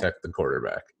protect the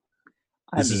quarterback.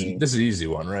 This is an easy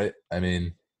one, right? I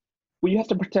mean, well, you have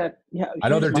to protect. Yeah, I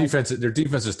know their defense. Their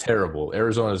defense is terrible.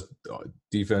 Arizona's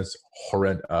defense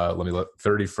horrendous.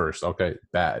 31st. Okay,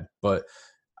 bad, but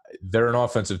they're an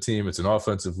offensive team. It's an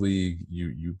offensive league.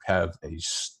 You have a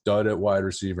stud at wide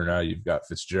receiver now. You've got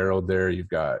Fitzgerald there. You've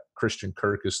got Christian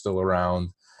Kirk is still around.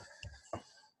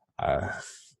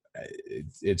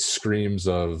 It screams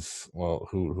of, well,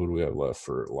 who do we have left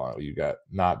for long? You got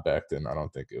not Becton. I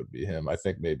don't think it would be him. I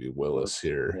think maybe Willis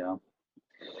here. Yeah.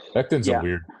 Becton's a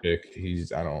weird pick.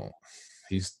 He's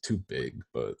too big,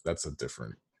 but that's a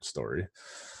different story.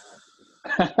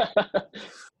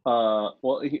 Well,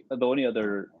 the only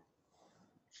other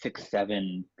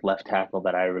 6'7" left tackle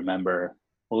that I remember,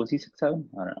 what was he, 6'7"?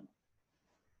 I don't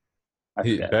know.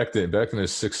 Becton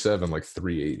is 6'7", like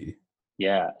 380.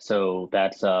 Yeah, so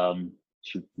that's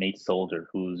Nate Solder,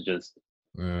 who's just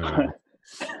enough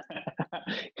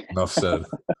said.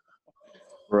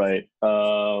 Right.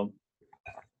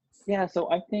 Yeah,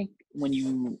 so I think when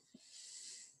you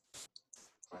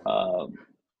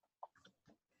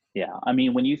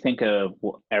when you think of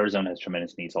Arizona has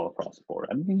tremendous needs all across the board.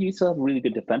 I mean, you still have really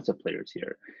good defensive players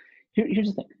here. Here's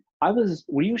the thing.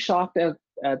 Were you shocked at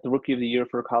the Rookie of the Year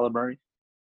for Kyler Murray?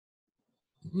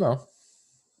 No.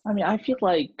 I mean, I feel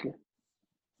like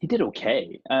he did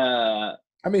okay.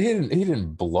 I mean, he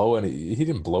didn't blow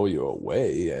you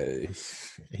away.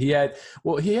 He had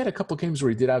a couple games where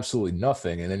he did absolutely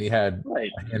nothing, and then he had a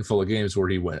handful of games where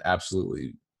he went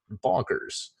absolutely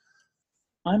bonkers.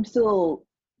 I'm still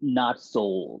not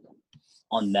sold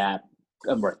on that.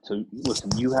 Right. So listen,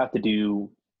 you have to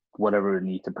do whatever you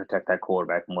need to protect that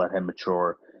quarterback and let him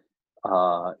mature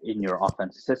in your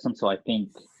offensive system. So I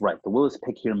think the Willis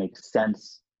pick here makes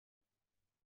sense.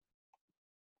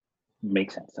 I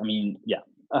mean, yeah.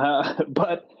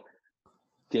 But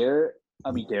Derek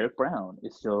Brown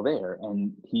is still there,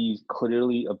 and he's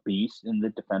clearly a beast in the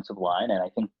defensive line, and I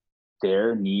think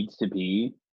there needs to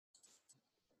be.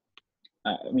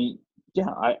 I mean, you're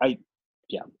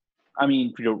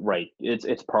right.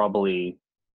 It's probably.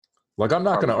 Like, I'm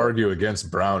not going to argue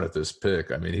against Brown at this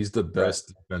pick. I mean, he's the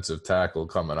best defensive tackle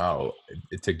coming out.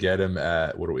 To get him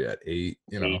at, what are we at, 8?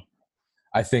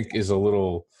 I think is a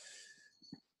little.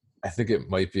 I think it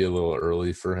might be a little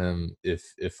early for him if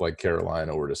like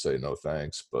Carolina were to say no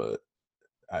thanks. But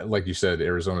like you said,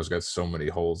 Arizona's got so many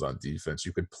holes on defense.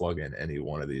 You could plug in any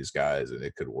one of these guys and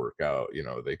it could work out.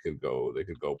 They could go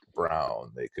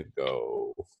Brown. They could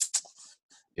go.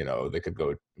 They could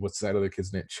go. What's that other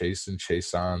kid's name? Chason,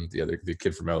 the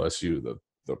kid from LSU,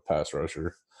 the pass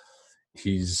rusher.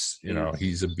 He's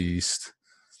a beast.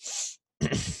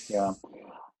 Yeah.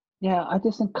 Yeah, I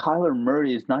just think Kyler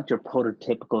Murray is not your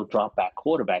prototypical drop back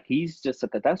quarterback. He's just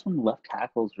that's when left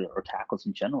tackles or tackles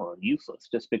in general are useless,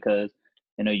 just because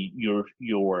you're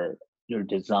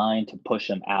designed to push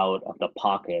him out of the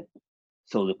pocket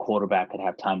so the quarterback could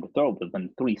have time to throw. But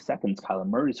within 3 seconds, Kyler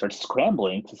Murray starts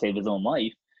scrambling to save his own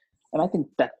life, and I think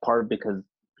that's part because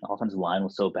the offensive line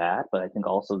was so bad. But I think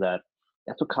also that's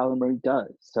what Kyler Murray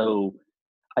does. So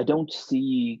I don't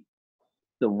see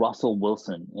the Russell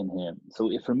Wilson in him.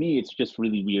 So for me, it's just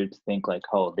really weird to think like,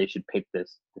 oh, they should pick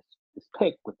this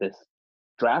pick with this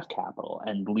draft capital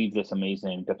and leave this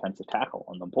amazing defensive tackle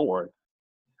on the board.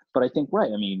 But I think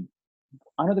right. I mean,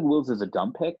 I don't think Wills is a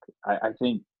dumb pick. I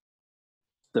think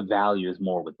the value is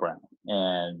more with Brown,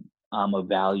 and I'm a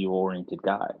value oriented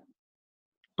guy.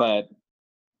 But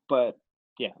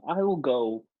yeah, I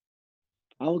will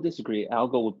disagree. I'll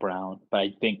go with Brown, but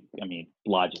I think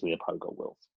logically I'll probably go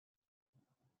Wills.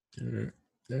 All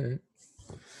right.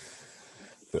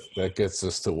 That gets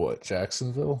us to what?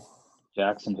 Jacksonville,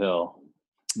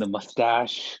 the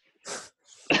mustache.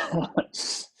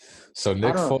 So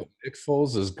Nick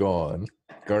Foles is gone.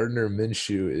 Gardner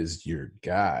Minshew is your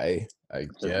guy, I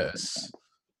guess.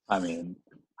 I mean,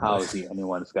 how is he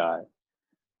anyone's guy?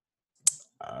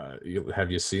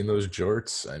 Have you seen those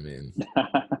jorts? I mean,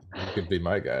 he could be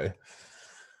my guy.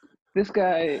 This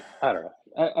guy, I don't know.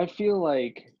 I feel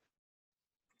like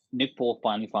Nick Foles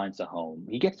finally finds a home.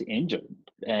 He gets injured,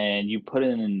 and you put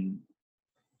in.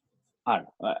 I don't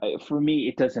know. For me,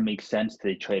 it doesn't make sense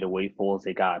to trade away Foles.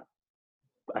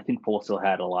 I think Foles still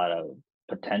had a lot of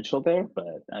potential there,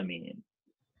 but I mean,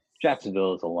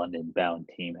 Jacksonville is a London-bound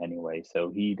team anyway, so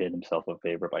he did himself a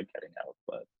favor by getting out.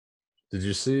 But did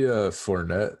you see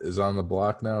Fournette is on the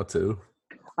block now too?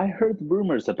 I heard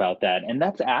rumors about that, and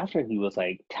that's after he was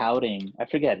like touting. I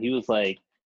forget. He was like,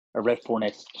 I read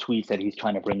Fournette's tweets that he's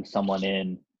trying to bring someone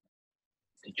in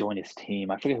to join his team.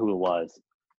 I forget who it was.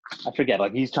 I forget.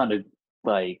 Like he's trying to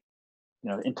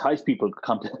entice people to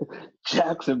come to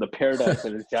Jackson, the paradise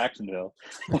that is Jacksonville.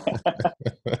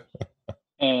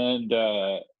 and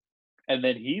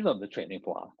then he's on the trading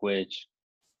block, which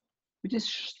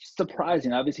is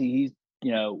surprising. Obviously, he's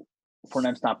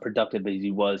Fournette's not productive as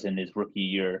he was in his rookie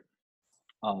year,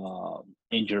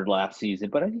 injured last season,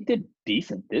 but he did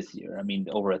decent this year. I mean,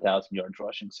 over 1,000 yards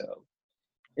rushing. So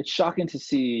it's shocking to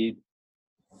see.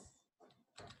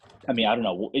 I mean, I don't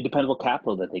know. It depends what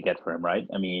capital that they get for him, right?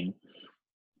 I mean,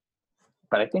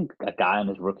 but I think a guy on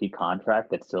his rookie contract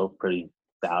that's still pretty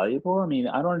valuable. I mean,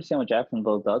 I don't understand what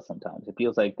Jacksonville does sometimes. It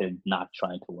feels like they're not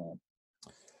trying to win.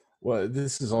 Well,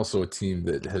 this is also a team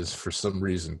that has, for some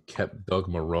reason, kept Doug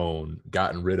Marrone,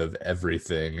 gotten rid of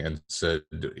everything, and said,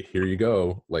 "Here you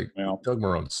go." Like Doug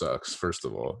Marrone sucks. First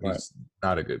of all, he's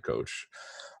not a good coach.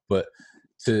 But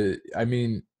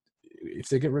if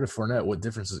they get rid of Fournette, what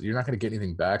difference is? You're not going to get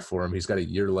anything back for him. He's got a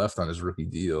year left on his rookie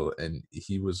deal, and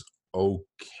he was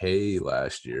okay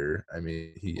last year. I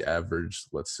mean, he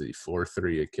averaged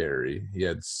 4.3 a carry. He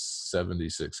had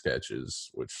 76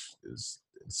 catches, which is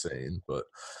insane, but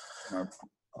I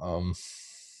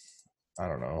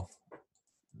don't know.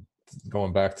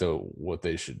 Going back to what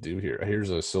they should do here, here's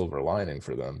a silver lining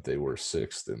for them. They were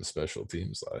 6th in special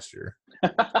teams last year.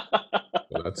 So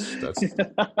that's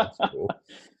cool.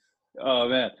 Oh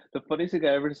man, the funniest thing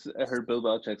I ever heard Bill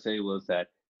Belichick say was that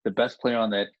the best player on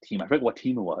that team, I forget what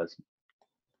team it was.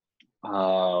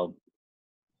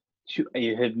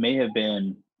 It may have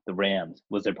been the Rams,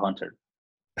 was their punter.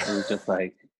 It was just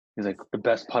like, he's like the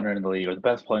best punter in the league or the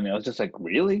best player. I was just like,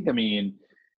 really? I mean,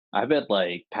 I bet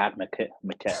like Pat McKay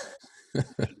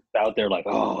out there like,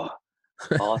 oh,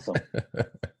 awesome.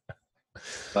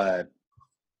 But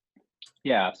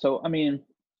yeah, so I mean,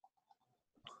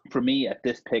 for me at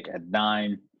this pick at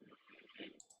 9,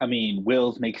 I mean,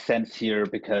 Wills makes sense here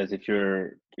because if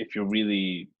you're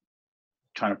really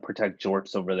trying to protect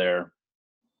Jorts over there,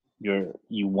 you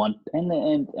want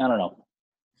and I don't know.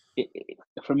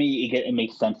 For me, it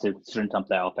makes sense to strengthen up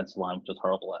that offensive line, which was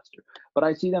horrible last year. But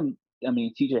I see them. I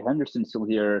mean, TJ Henderson's still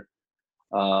here.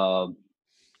 There's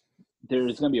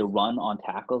going to be a run on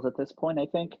tackles at this point, I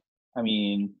think. I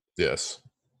mean, yes.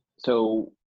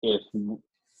 So if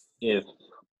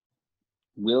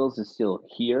Wills is still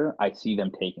here, I see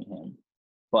them taking him.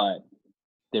 But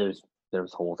there's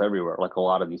holes everywhere, like a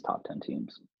lot of these top 10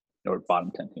 teams or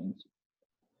bottom 10 teams.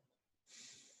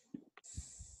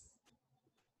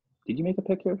 Did you make a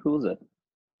pick here? Who was it?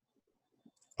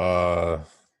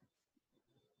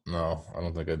 No, I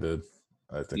don't think I did.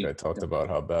 I think I talked about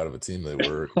how bad of a team they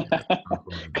were.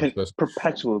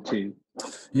 Perpetual team.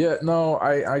 Yeah, no,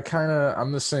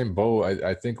 I'm the same boat.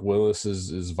 I think Willis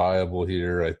is viable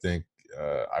here. I think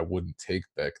I wouldn't take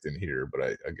Becton here, but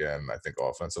I think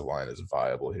offensive line is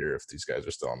viable here if these guys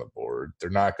are still on the board. They're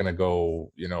not going to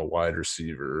go, wide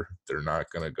receiver. They're not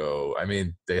going to go. I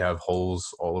mean, they have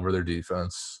holes all over their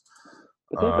defense.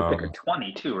 But they could pick a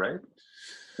 20 too, right?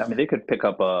 I mean, they could pick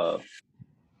up a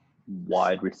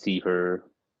wide receiver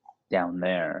down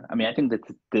there. I mean, I think that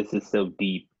this is so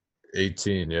deep.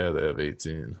 18, yeah, they have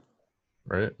 18,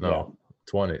 right? No, Yeah.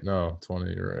 20. No,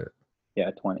 20. You're right.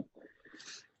 Yeah, 20.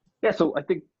 Yeah, so I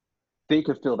think they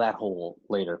could fill that hole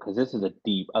later because this is a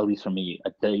deep, at least for me,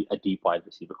 a deep wide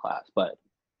receiver class. But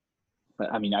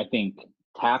I mean, I think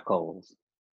tackles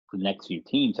for the next few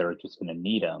teams that are just going to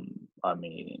need them. I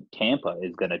mean, Tampa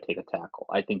is going to take a tackle.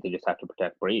 I think they just have to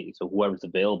protect Brady. So whoever's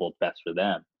available, best for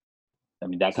them. I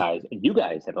mean, you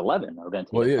guys at 11 are going to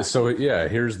take Well, yeah. tackle. So, yeah,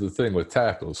 here's the thing with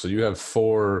tackles. So you have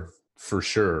 4 for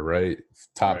sure, right?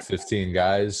 Top Right. 15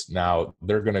 guys. Now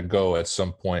they're going to go at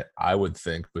some point, I would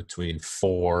think, between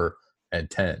 4 and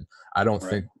 10. I don't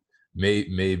think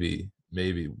maybe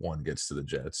one gets to the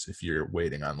Jets if you're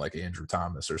waiting on like Andrew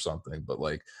Thomas or something. But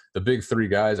like the big 3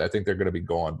 guys, I think they're going to be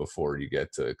gone before you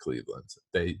get to Cleveland.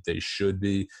 They should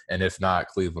be, and if not,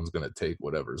 Cleveland's going to take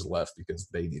whatever's left because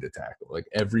they need a tackle. Like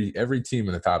every team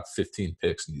in the top 15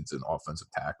 picks needs an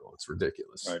offensive tackle. It's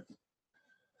ridiculous. Right.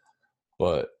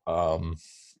 But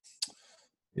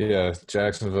yeah,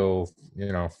 Jacksonville,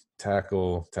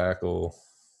 tackle.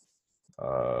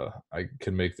 I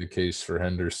can make the case for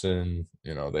Henderson.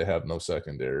 They have no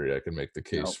secondary. I can make the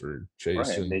case for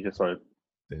Jason. Right. They just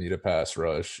they need a pass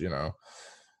rush.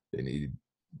 They need.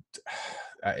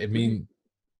 I mean,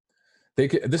 they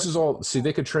could. This is all. See,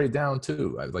 they could trade down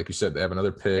too. Like you said, they have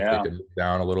another pick. Yeah. They could move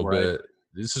down a little bit.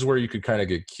 This is where you could kind of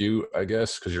get cute, I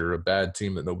guess, because you're a bad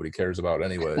team that nobody cares about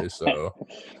anyway. So,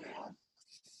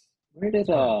 where did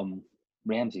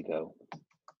Ramsey go?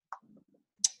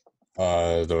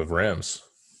 The Rams.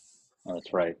 Oh,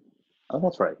 that's right.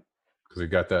 Because he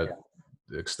got that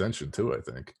extension too, I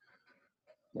think.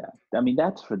 Yeah, I mean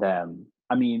that's for them.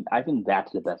 I mean, I think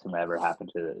that's the best thing that ever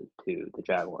happened to the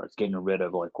Jaguars, getting rid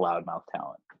of like loudmouth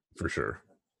talent. For sure.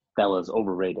 That was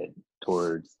overrated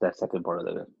towards that second part of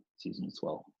the season as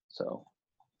well. So,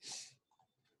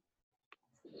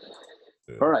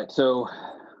 all right. So,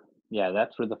 yeah,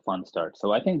 that's where the fun starts.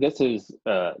 So I think this is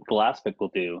the last pick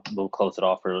we'll do. We'll close it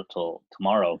off until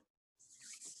tomorrow.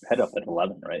 Head up at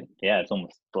 11, right? Yeah, it's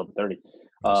almost 12:30.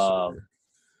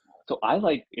 So I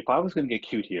like, if I was going to get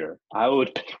cute here, I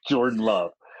would pick Jordan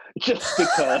Love, just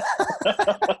because.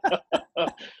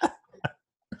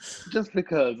 Just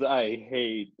because I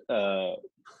hate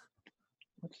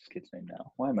what's this kid's name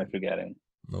now? Why am I forgetting?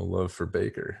 No love for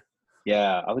Baker.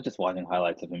 Yeah, I was just watching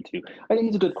highlights of him too. I think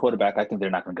he's a good quarterback. I think they're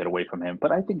not going to get away from him.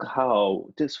 But I think how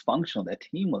dysfunctional that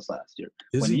team was last year.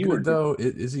 Is he good though?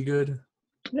 Is he good?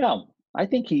 Yeah, I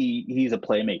think he's a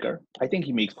playmaker. I think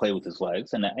he makes play with his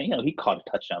legs, and he caught a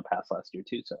touchdown pass last year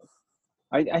too. So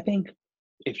I think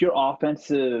if you're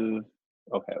offensive,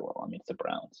 okay, well, I mean it's the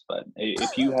Browns, but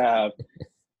if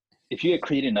you get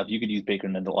creative enough, you could use Baker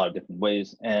in a lot of different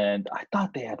ways. And I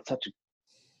thought they had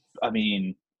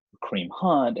Kareem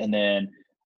Hunt, and then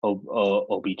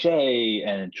OBJ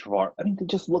and Trevor. I mean, they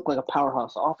just look like a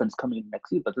powerhouse offense coming in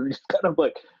next year, but they just kind of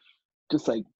just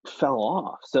fell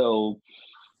off. So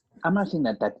I'm not saying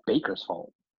that that's Baker's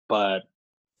fault, but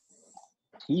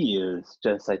he is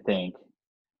just, I think,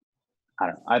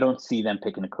 I don't see them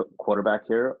picking a quarterback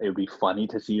here. It would be funny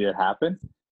to see it happen.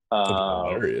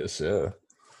 Hilarious, yeah.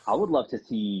 I would love to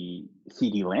see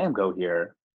CeeDee Lamb go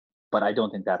here, but I don't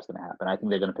think that's going to happen. I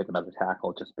think they're going to pick another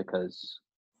tackle just because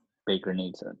Baker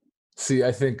needs it. See,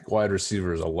 I think wide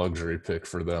receiver is a luxury pick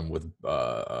for them with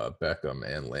Beckham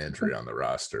and Landry on the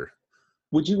roster.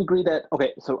 Would you agree that?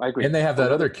 Okay, so I agree. And they have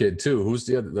that other kid too. Who's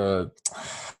the other?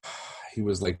 He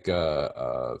was like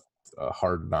a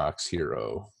Hard Knocks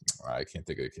hero. I can't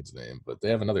think of the kid's name, but they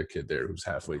have another kid there who's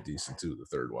halfway decent too, the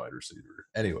third wide receiver.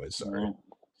 Anyway, sorry.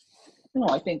 No,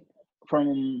 I think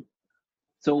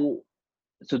so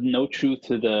no truth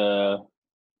to the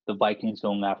Vikings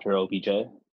going after OBJ.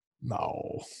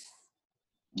 No,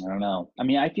 I don't know. I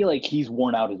mean, I feel like he's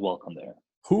worn out his welcome there.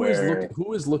 Who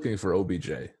is looking for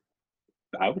OBJ?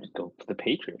 I would go for the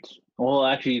Patriots. Well,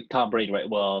 actually, Tom Brady, right?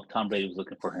 Well, Tom Brady was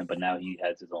looking for him, but now he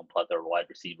has his own plethora of wide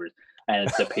receivers, and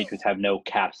the Patriots have no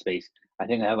cap space. I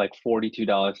think they have like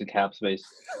 $42 in cap space.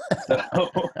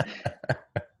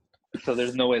 So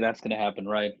there's no way that's going to happen,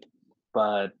 right?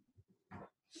 But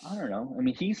I don't know. I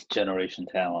mean, he's generation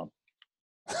talent.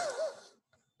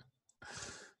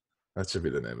 That should be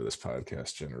the name of this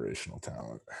podcast, Generational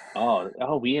Talent.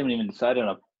 Oh, we haven't even decided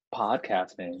on a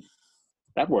podcast name.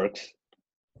 That works.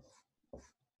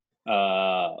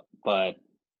 But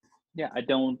yeah, I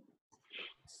don't.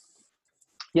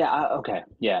 Yeah. Okay.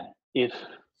 Yeah. If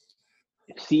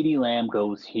CeeDee Lamb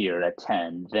goes here at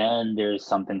 10, then there's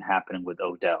something happening with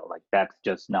Odell. Like that's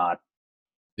just not.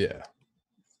 Yeah.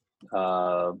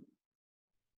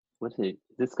 What's it?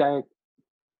 This guy,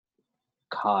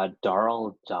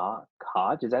 Darrell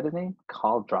Hodge, is that his name?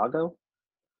 Khal Drago?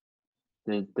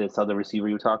 This other receiver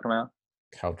you were talking about?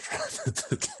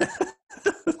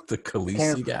 The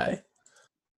Khaleesi guy?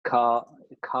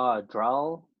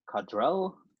 Cadrell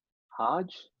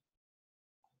Hodge?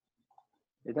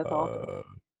 Is that the author?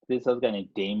 This other guy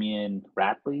named Damian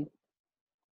Ratley?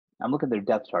 I'm looking at their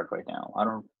depth chart right now. I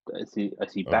see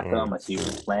Beckham, I see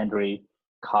Landry,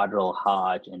 Cadrell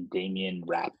Hodge, and Damian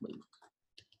Ratley.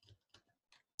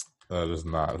 That is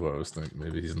not who I was thinking.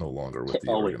 Maybe he's no longer with the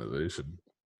organization.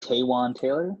 Taywan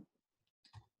Taylor?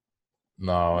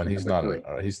 No, and he's not.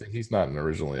 He's not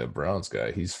originally a Browns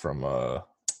guy. He's from.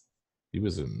 He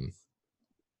was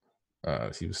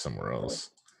somewhere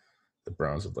else. The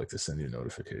Browns would like to send you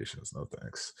notifications. No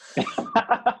thanks.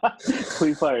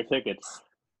 Please buy your tickets.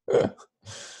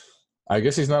 I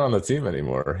guess he's not on the team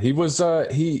anymore. He was.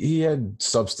 He had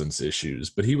substance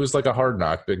issues, but he was like a hard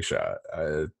knock big shot.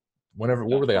 What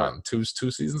were they on? Two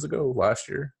seasons ago? Last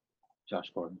year?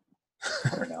 Josh Gordon.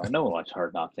 I don't know. No one watches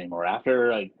Hard Knocks anymore.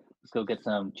 After let's go get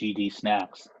some GD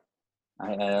snacks.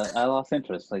 I lost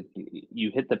interest. Like you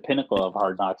hit the pinnacle of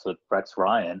Hard Knocks with Rex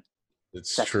Ryan.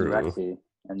 It's true. Rexy,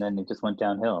 and then it just went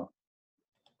downhill.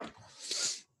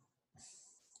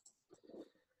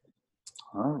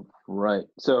 All right.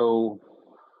 So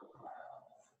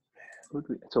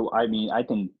I mean, I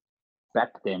think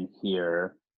Becton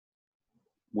here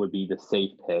would be the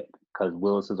safe pick because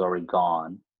Willis is already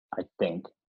gone, I think.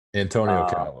 Antonio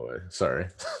Callaway. Sorry.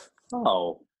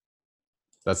 Oh.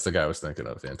 That's the guy I was thinking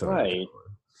of, Antonio Callaway.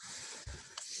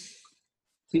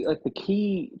 See, like the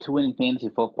key to winning fantasy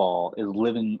football is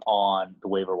living on the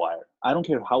waiver wire. I don't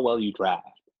care how well you draft.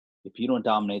 If you don't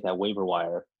dominate that waiver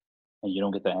wire and you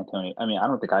don't get the Antonio, I mean, I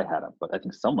don't think I had him, but I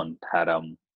think someone had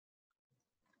him.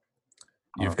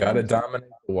 You've got to dominate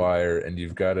the wire, and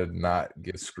you've got to not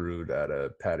get screwed out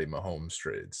of Patty Mahomes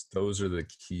trades. Those are the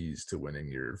keys to winning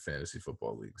your fantasy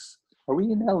football leagues. Are we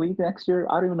in that league next year?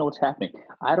 I don't even know what's happening.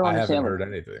 I haven't heard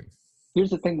anything. Here's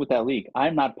the thing with that league.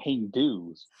 I'm not paying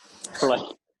dues for like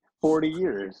 40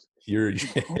 years. You're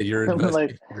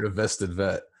a vested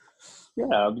vet.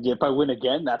 Yeah, if I win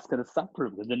again, that's going to suck for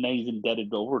me. Then he's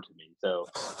indebted over to me. So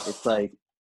it's like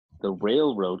the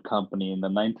railroad company in the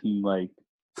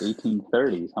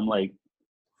 1830s. I'm like,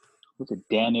 what's it,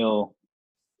 Daniel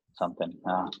something?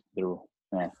 So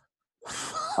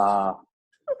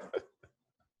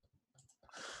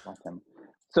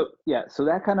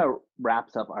that kind of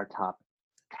wraps up our top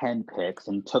 10 picks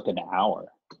and took an hour,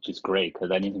 which is great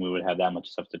because I didn't think we would have that much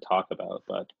stuff to talk about.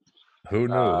 But who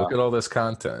knew? Look at all this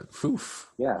content.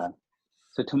 Oof. Yeah.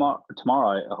 So tomorrow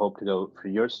I hope to go for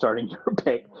your starting your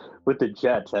pick with the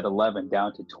Jets at 11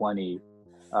 down to 20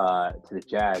 to the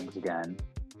Jags again,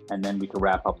 and then we can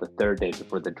wrap up the third day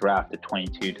before the draft at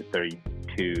 22 to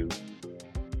 32.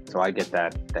 So I get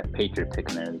that Patriot pick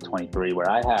in there, the 23, where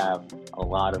I have a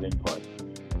lot of input.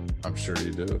 I'm sure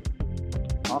you do.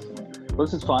 Awesome. Well,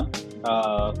 this is fun.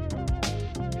 I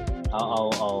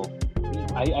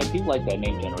do like that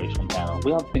name generation panel.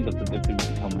 We'll have to think of if it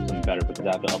becomes something better because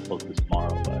I have to upload this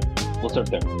tomorrow, but we'll start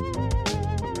there.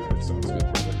 Sounds good.